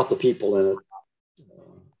without the people in it.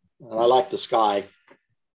 And I like the sky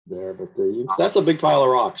there, but that's a big pile of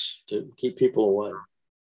rocks to keep people away.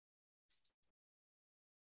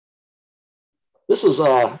 This is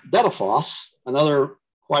Dettifoss, another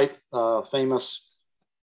quite famous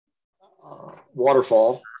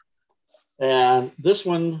waterfall. And this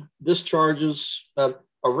one discharges at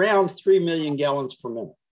around 3 million gallons per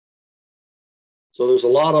minute. So there's a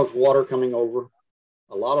lot of water coming over,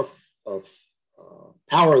 a lot of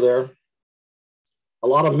power there, a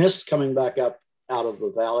lot of mist coming back up out of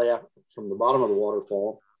the valley from the bottom of the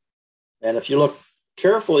waterfall. And if you look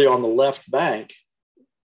carefully on the left bank,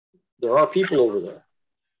 there are people over there.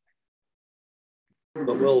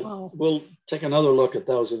 But we'll take another look at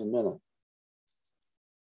those in a minute.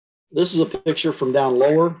 This is a picture from down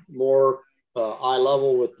lower, more eye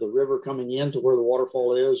level with the river coming in to where the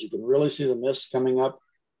waterfall is. You can really see the mist coming up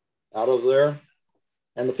out of there.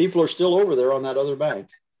 And the people are still over there on that other bank.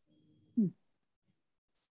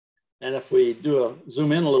 And if we do a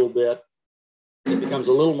zoom in a little bit, it becomes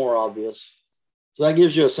a little more obvious. So that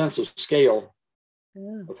gives you a sense of scale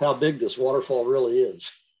of how big this waterfall really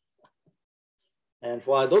is. And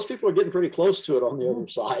why those people are getting pretty close to it on the other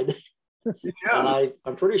side. And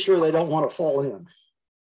I'm pretty sure they don't want to fall in,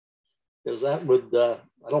 because that would,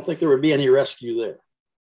 I don't think there would be any rescue there.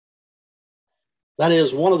 That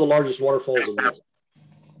is one of the largest waterfalls in the world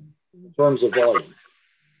in terms of volume.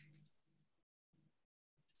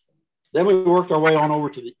 Then we worked our way on over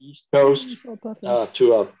to the east coast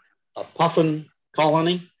to a puffin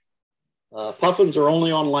colony. Puffins are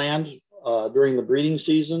only on land during the breeding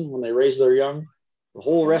season when they raise their young. The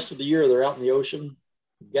whole rest of the year, they're out in the ocean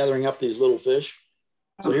gathering up these little fish.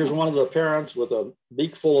 So here's one of the parents with a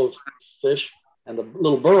beak full of fish, and the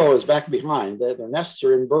little burrow is back behind. Their nests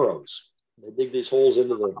are in burrows. They dig these holes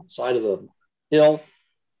into the side of the hill,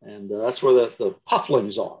 and that's where the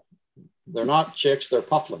pufflings are. They're not chicks, they're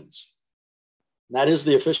pufflings. And that is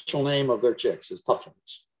the official name of their chicks, is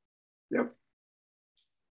pufflings. Yep.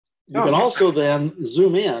 You can also then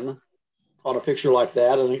zoom in on a picture like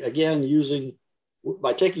that. And again,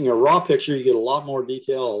 by taking a raw picture, you get a lot more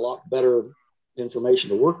detail, a lot better information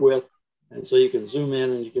to work with. And so you can zoom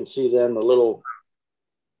in and you can see then the little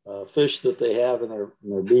fish that they have in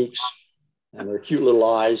their beaks and their cute little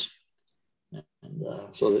eyes. And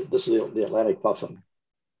so this is the Atlantic puffin.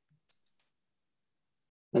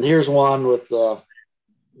 And here's one with the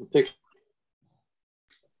picture,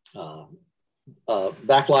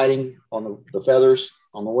 backlighting on the feathers,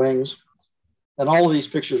 on the wings. And all of these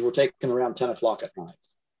pictures were taken around 10 o'clock at night.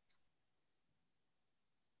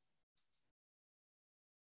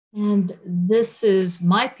 And this is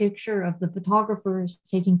my picture of the photographers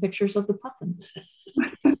taking pictures of the puffins.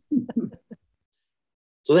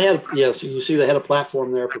 So they had, yes, you see they had a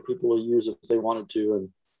platform there for people to use if they wanted to. And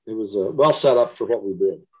it was well set up for what we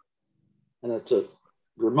did. And it's a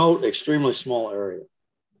remote, extremely small area.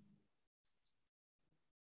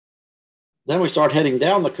 Then we start heading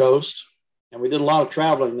down the coast, and we did a lot of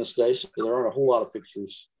traveling this day, so there aren't a whole lot of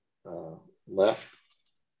pictures left.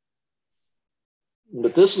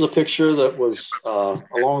 But this is a picture that was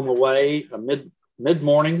along the way,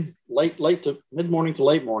 mid-morning, mid-morning to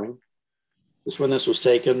late morning. This is when this was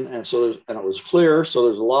taken, and it was clear, so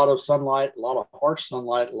there's a lot of sunlight, a lot of harsh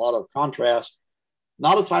sunlight, a lot of contrast.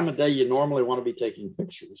 Not a time of day you normally want to be taking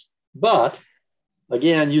pictures, but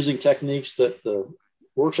again, using techniques that the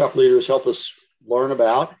workshop leaders help us learn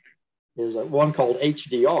about is one called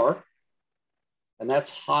HDR, and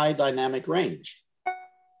that's high dynamic range.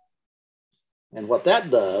 And what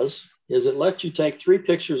that does is it lets you take 3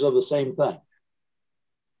 pictures of the same thing: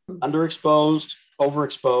 underexposed,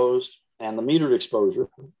 overexposed, and the metered exposure.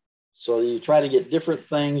 So you try to get different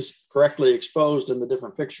things correctly exposed in the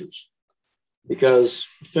different pictures, because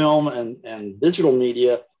film and digital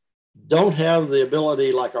media don't have the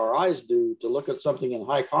ability like our eyes do to look at something in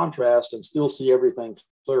high contrast and still see everything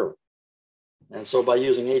clearly. And so by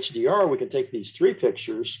using HDR, we can take these 3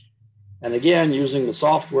 pictures, and again, using the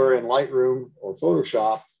software in Lightroom or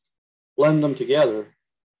Photoshop, blend them together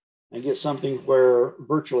and get something where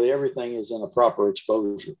virtually everything is in a proper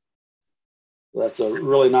exposure. That's a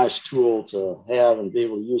really nice tool to have and be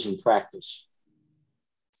able to use in practice.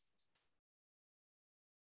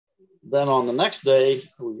 Then on the next day,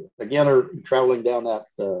 we again are traveling down that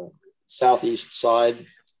southeast side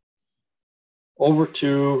over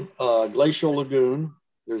to Glacial Lagoon.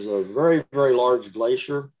 There's a very, very large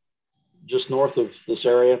glacier just north of this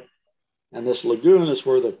area. And this lagoon is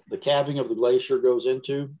where the calving of the glacier goes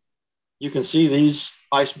into. You can see these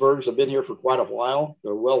icebergs have been here for quite a while.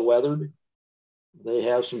 They're well weathered. They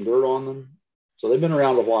have some dirt on them. So they've been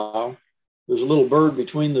around a while. There's a little bird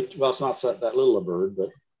between well, it's not that little a bird, but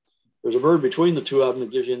there's a bird between the 2 of them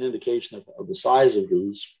that gives you an indication of the size of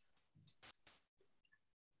these.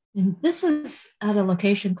 And this was at a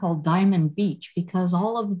location called Diamond Beach, because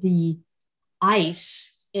all of the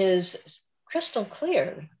ice is crystal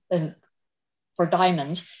clear for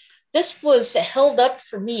diamonds. This was held up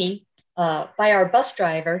for me by our bus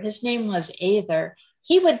driver. His name was Aether.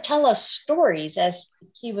 He would tell us stories as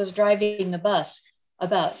he was driving the bus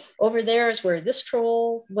about over there is where this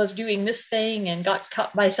troll was doing this thing and got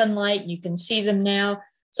caught by sunlight. You can see them now.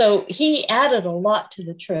 So he added a lot to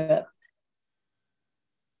the trip.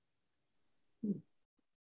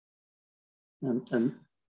 And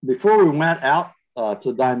before we went out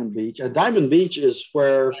to Diamond Beach, and Diamond Beach is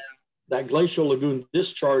where that glacial lagoon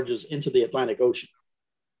discharges into the Atlantic Ocean.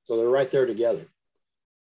 So they're right there together.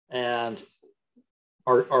 And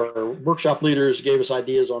our workshop leaders gave us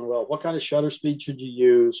ideas on, well, what kind of shutter speed should you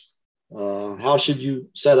use? How should you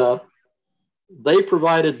set up? They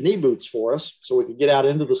provided knee boots for us so we could get out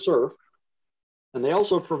into the surf. And they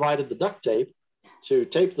also provided the duct tape to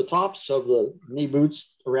tape the tops of the knee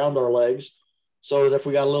boots around our legs so that if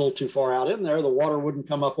we got a little too far out in there, the water wouldn't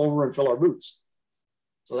come up over and fill our boots.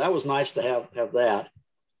 So that was nice to have that.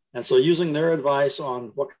 And so using their advice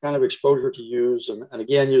on what kind of exposure to use, and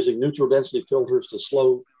again, using neutral density filters to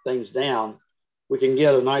slow things down, we can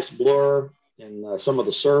get a nice blur in some of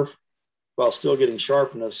the surf while still getting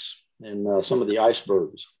sharpness in some of the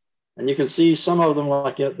icebergs. And you can see some of them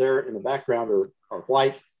like it there in the background are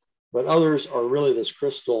white, but others are really this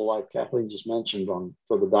crystal like Kathleen just mentioned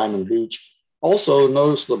for the Diamond Beach. Also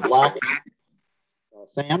notice the black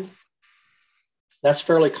sand. That's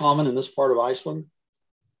fairly common in this part of Iceland.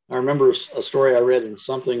 I remember a story I read in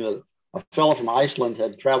something that a fellow from Iceland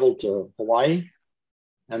had traveled to Hawaii,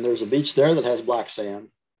 and there's a beach there that has black sand.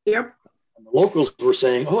 Yep. And the locals were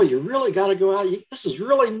saying, oh, you really got to go out. This is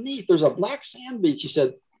really neat. There's a black sand beach. He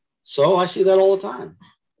said, so I see that all the time.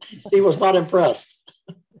 He was not impressed.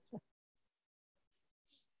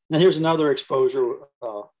 And here's another exposure,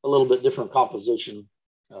 a little bit different composition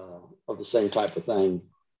of the same type of thing.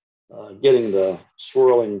 Getting the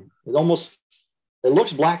swirling, it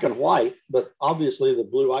looks black and white, but obviously the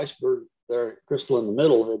blue iceberg there, crystal in the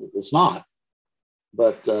middle, it's not.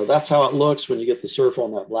 But that's how it looks when you get the surf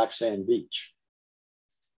on that black sand beach.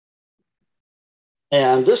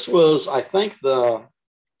 And this was, I think, the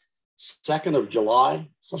 2nd of July.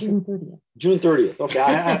 June 30th. June 30th. Okay,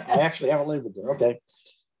 I actually haven't labeled there. Okay.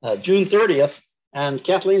 June 30th, and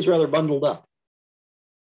Kathleen's rather bundled up.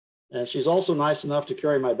 And she's also nice enough to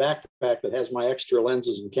carry my backpack that has my extra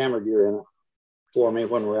lenses and camera gear in it for me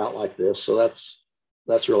when we're out like this. So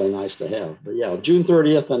that's really nice to have. But yeah, June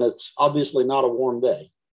 30th, and it's obviously not a warm day.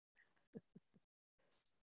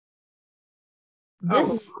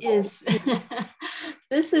 This is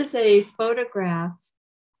this is a photograph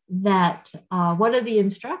that one of the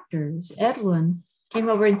instructors, Edwin, came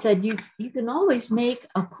over and said, you can always make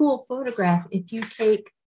a cool photograph if you take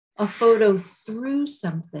a photo through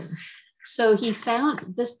something. So he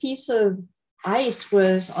found this piece of ice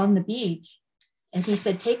was on the beach, and he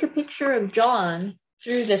said, take a picture of John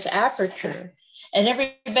through this aperture. And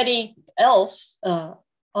everybody else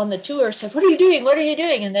on the tour said, what are you doing? What are you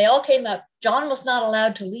doing? And they all came up. John was not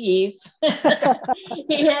allowed to leave.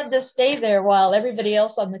 He had to stay there while everybody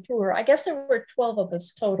else on the tour, I guess there were 12 of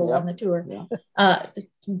us total on the tour,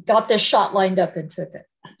 got this shot lined up and took it.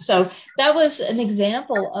 So that was an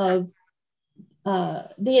example of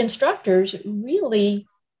the instructors really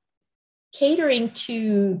catering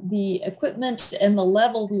to the equipment and the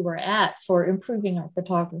level we were at for improving our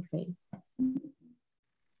photography.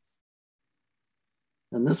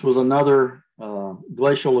 And this was another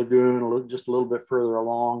glacial lagoon, just a little bit further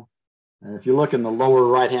along. And if you look in the lower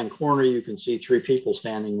right-hand corner, you can see 3 people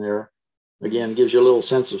standing there. Again, gives you a little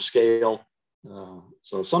sense of scale.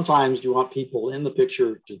 So sometimes you want people in the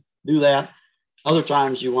picture to do that. Other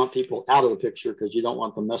times you want people out of the picture because you don't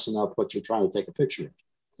want them messing up what you're trying to take a picture of.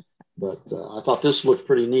 But I thought this looked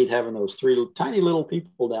pretty neat, having those 3 tiny little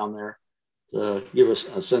people down there to give us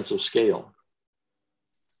a sense of scale.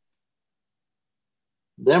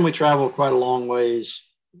 Then we traveled quite a long ways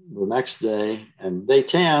the next day, and day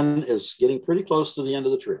 10 is getting pretty close to the end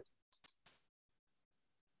of the trip.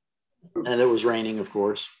 And it was raining, of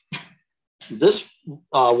course. This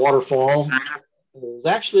waterfall is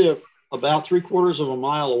actually about 3/4 of a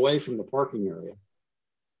mile away from the parking area.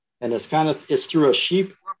 And it's through a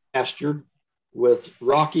sheep pasture with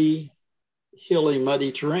rocky, hilly,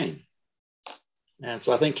 muddy terrain. And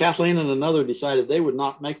so I think Kathleen and another decided they would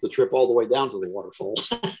not make the trip all the way down to the waterfall.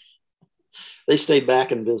 They stayed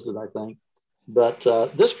back and visited, I think. But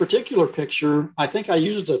this particular picture, I think I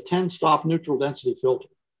used a 10-stop neutral density filter,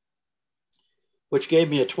 which gave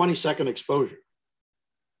me a 20-second exposure.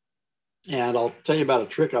 And I'll tell you about a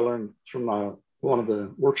trick I learned from one of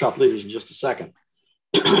the workshop leaders in just a second.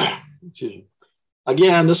 Excuse me.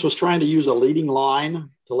 Again, this was trying to use a leading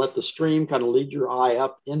line to let the stream kind of lead your eye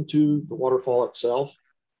up into the waterfall itself.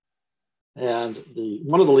 And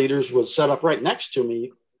one of the leaders was set up right next to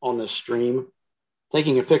me on this stream,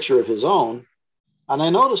 taking a picture of his own. And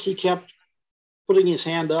I noticed he kept putting his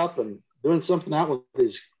hand up and doing something out with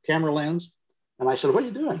his camera lens. And I said, what are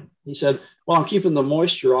you doing? He said, well, I'm keeping the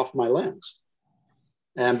moisture off my lens.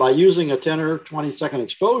 And by using a 10 or 20-second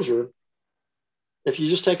exposure, if you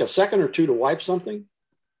just take a second or two to wipe something,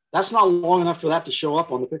 that's not long enough for that to show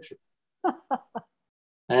up on the picture.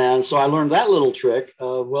 And so I learned that little trick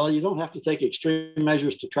of, well, you don't have to take extreme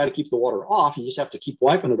measures to try to keep the water off. You just have to keep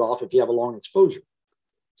wiping it off if you have a long exposure.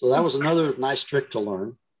 So that was another nice trick to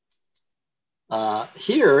learn.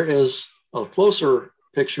 Here is a closer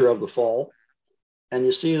picture of the fall. And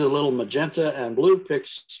you see the little magenta and blue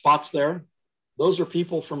spots there. Those are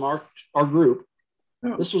people from our group.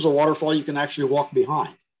 Oh. This was a waterfall you can actually walk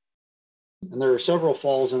behind. And there are several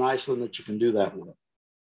falls in Iceland that you can do that with.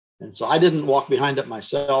 And so I didn't walk behind it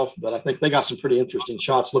myself, but I think they got some pretty interesting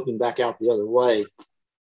shots looking back out the other way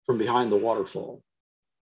from behind the waterfall.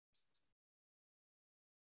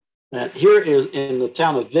 And here is in the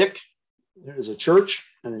town of Vik, there is a church,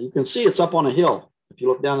 and you can see it's up on a hill. If you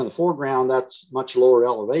look down in the foreground, that's much lower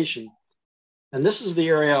elevation. And this is the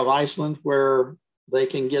area of Iceland where they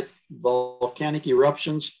can get volcanic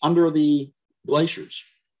eruptions under the glaciers.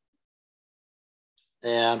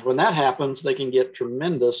 And when that happens, they can get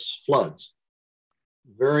tremendous floods,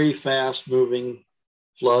 very fast moving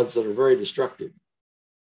floods that are very destructive.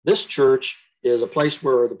 This church is a place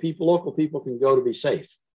where the local people can go to be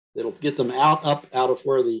safe. It'll get them up out of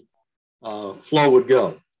where the flow would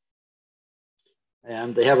go.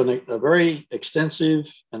 And they have a very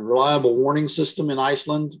extensive and reliable warning system in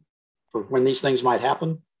Iceland for when these things might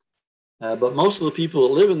happen. But most of the people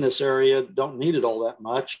that live in this area don't need it all that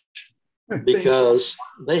much, because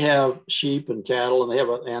they have sheep and cattle and they have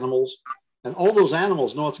animals, and all those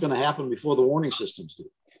animals know what's going to happen before the warning systems do.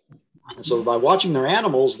 And so by watching their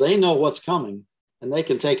animals, they know what's coming and they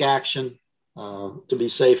can take action to be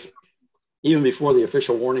safe even before the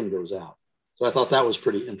official warning goes out. So I thought that was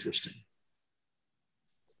pretty interesting.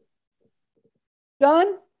 John?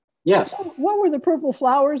 Yes. What were the purple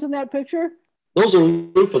flowers in that picture? Those are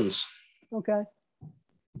lupins. Okay.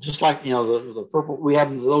 Just like, the purple, we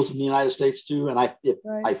have those in the United States too. And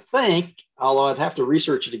I think, although I'd have to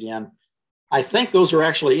research it again, I think those are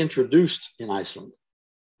actually introduced in Iceland.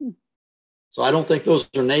 So I don't think those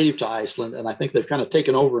are native to Iceland. And I think they've kind of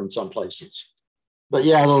taken over in some places. But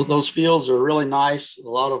yeah, those fields are really nice. A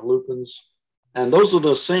lot of lupins. And those are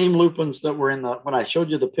the same lupins that were when I showed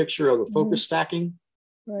you the picture of the focus stacking.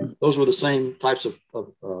 Right. Those were the same types of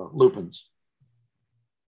lupins.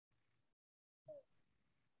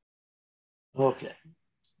 Okay.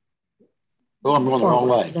 Oh, I'm going the wrong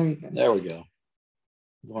way. There you go. There we go.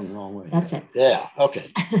 I'm going the wrong way. That's it. Yeah.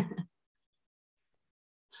 Okay.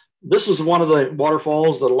 This is one of the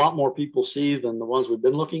waterfalls that a lot more people see than the ones we've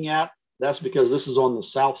been looking at. That's because this is on the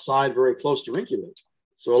south side, very close to Reykjavik.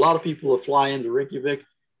 So a lot of people that fly into Reykjavik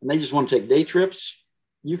and they just want to take day trips,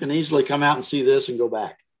 you can easily come out and see this and go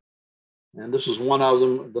back. And this was one of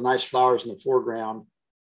them, the nice flowers in the foreground.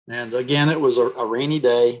 And again, it was a rainy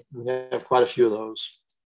day. We have quite a few of those.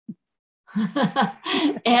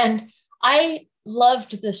 And I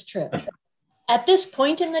loved this trip. At this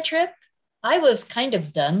point in the trip, I was kind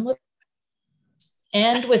of done with it.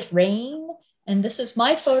 And with rain. And this is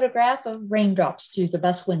my photograph of raindrops through the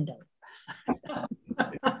bus window.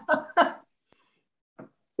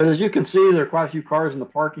 But as you can see, there are quite a few cars in the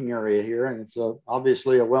parking area here, and it's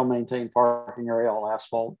obviously a well-maintained parking area, all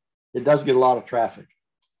asphalt. It does get a lot of traffic.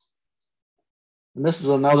 And this is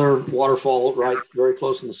another waterfall right very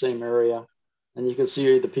close in the same area. And you can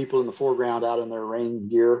see the people in the foreground out in their rain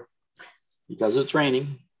gear because it's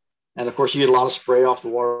raining. And of course, you get a lot of spray off the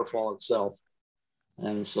waterfall itself.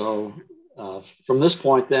 And so from this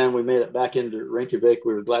point, then we made it back into Reykjavik.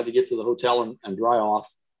 We were glad to get to the hotel and dry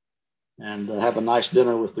off and have a nice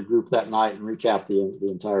dinner with the group that night and recap the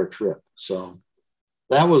entire trip. So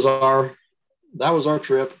that was our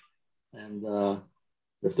trip. And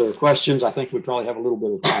if there are questions, I think we probably have a little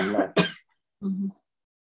bit of time left. Mm-hmm.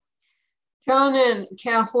 John and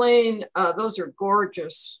Kathleen, those are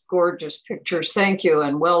gorgeous, gorgeous pictures. Thank you,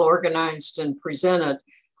 and well organized and presented.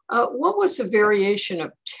 What was the variation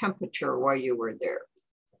of temperature while you were there?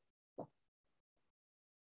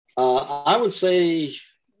 I would say,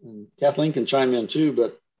 and Kathleen can chime in too,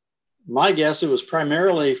 but my guess, it was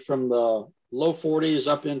primarily from the low 40s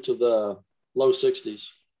up into the low 60s.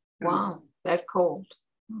 Wow, that cold.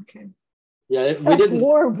 Okay. Yeah, we didn't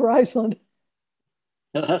warm for Iceland.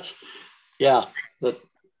 That's but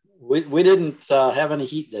we didn't have any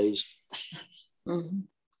heat days. Mm-hmm.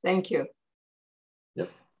 Thank you. Yep.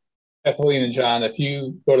 Kathleen and John, if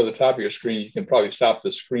you go to the top of your screen, you can probably stop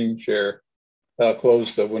the screen share.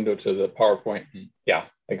 Close the window to the PowerPoint. Yeah,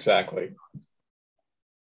 exactly.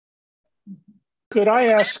 Could I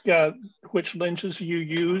ask which lenses you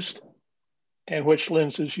used and which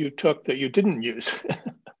lenses you took that you didn't use?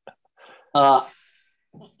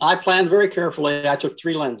 I planned very carefully. I took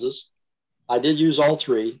 3 lenses. I did use all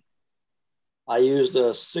 3. I used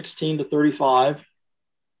a 16 to 35,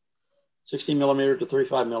 16 millimeter to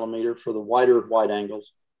 35 millimeter for the wider wide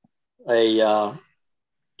angles, a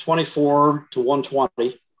 24 to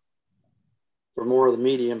 120 for more of the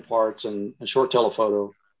medium parts and short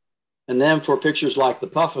telephoto. And then for pictures like the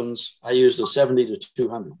puffins, I used a 70 to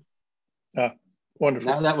 200.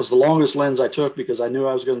 Wonderful. Now, that was the longest lens I took because I knew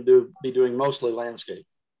I was going to be doing mostly landscape.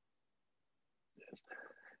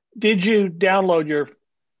 Did you download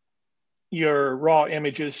your raw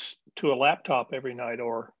images to a laptop every night,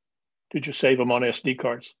 or did you save them on SD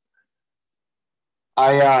cards?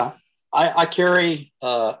 I carry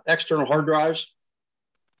external hard drives,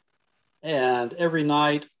 and every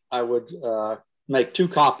night I would make 2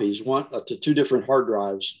 copies, one to 2 different hard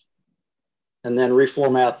drives, and then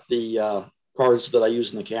reformat the cards that I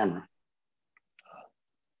use in the camera.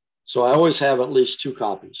 So I always have at least 2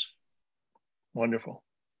 copies. Wonderful.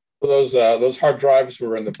 Those hard drives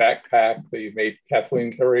were in the backpack that you made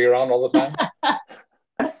Kathleen carry around all the time?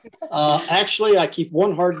 Actually, I keep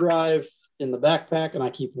 1 hard drive in the backpack and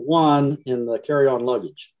I keep 1 in the carry-on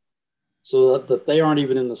luggage, so that they aren't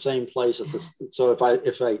even in the same place. So if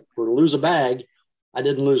I were to lose a bag, I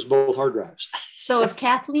didn't lose both hard drives. So if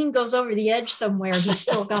Kathleen goes over the edge somewhere, he's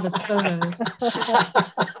still got his photos.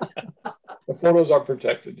 The photos are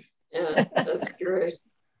protected. Yeah, that's great.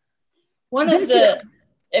 One of the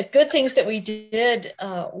good things that we did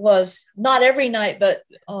was not every night, but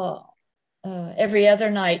every other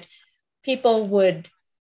night, people would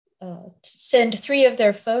send 3 of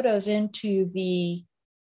their photos into the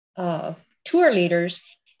tour leaders,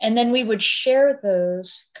 and then we would share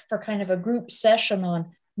those for kind of a group session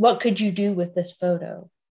on what could you do with this photo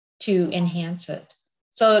to enhance it.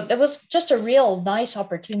 So that was just a real nice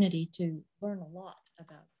opportunity to learn a lot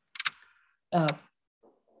about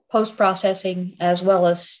post-processing as well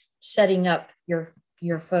as setting up your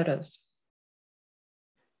photos.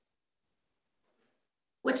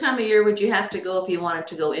 What time of year would you have to go if you wanted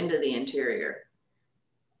to go into the interior?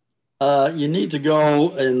 You need to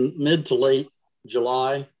go in mid to late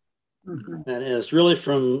July. Mhm. And it's really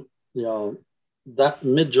from, that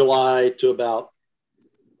mid-July to about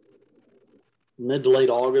mid to late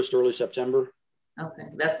August, early September. Okay,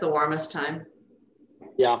 that's the warmest time.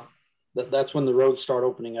 Yeah, that's when the roads start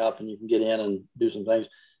opening up and you can get in and do some things.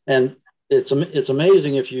 And it's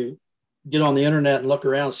amazing if you get on the internet and look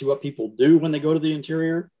around and see what people do when they go to the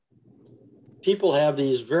interior. People have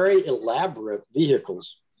these very elaborate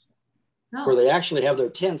vehicles where they actually have their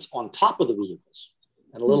tents on top of the vehicles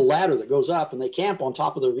and a little ladder that goes up, and they camp on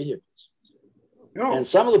top of their vehicles. Oh. And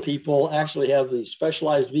some of the people actually have these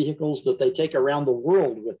specialized vehicles that they take around the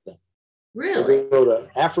world with them. Really? They go to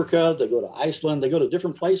Africa, they go to Iceland, they go to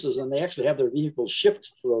different places, and they actually have their vehicles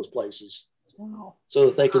shipped to those places so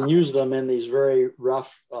that they can use them in these very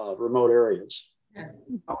rough, remote areas. Yeah.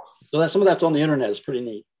 So some of that's on the internet. It's pretty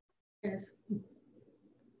neat. Yes.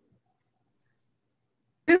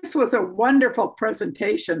 This was a wonderful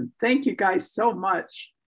presentation. Thank you guys so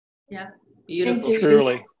much. Yeah, beautiful. Thank you.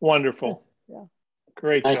 Truly wonderful. Yeah.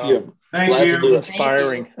 Great Thank job. you. Thank Glad you. to do it.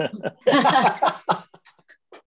 Inspiring. Thank you.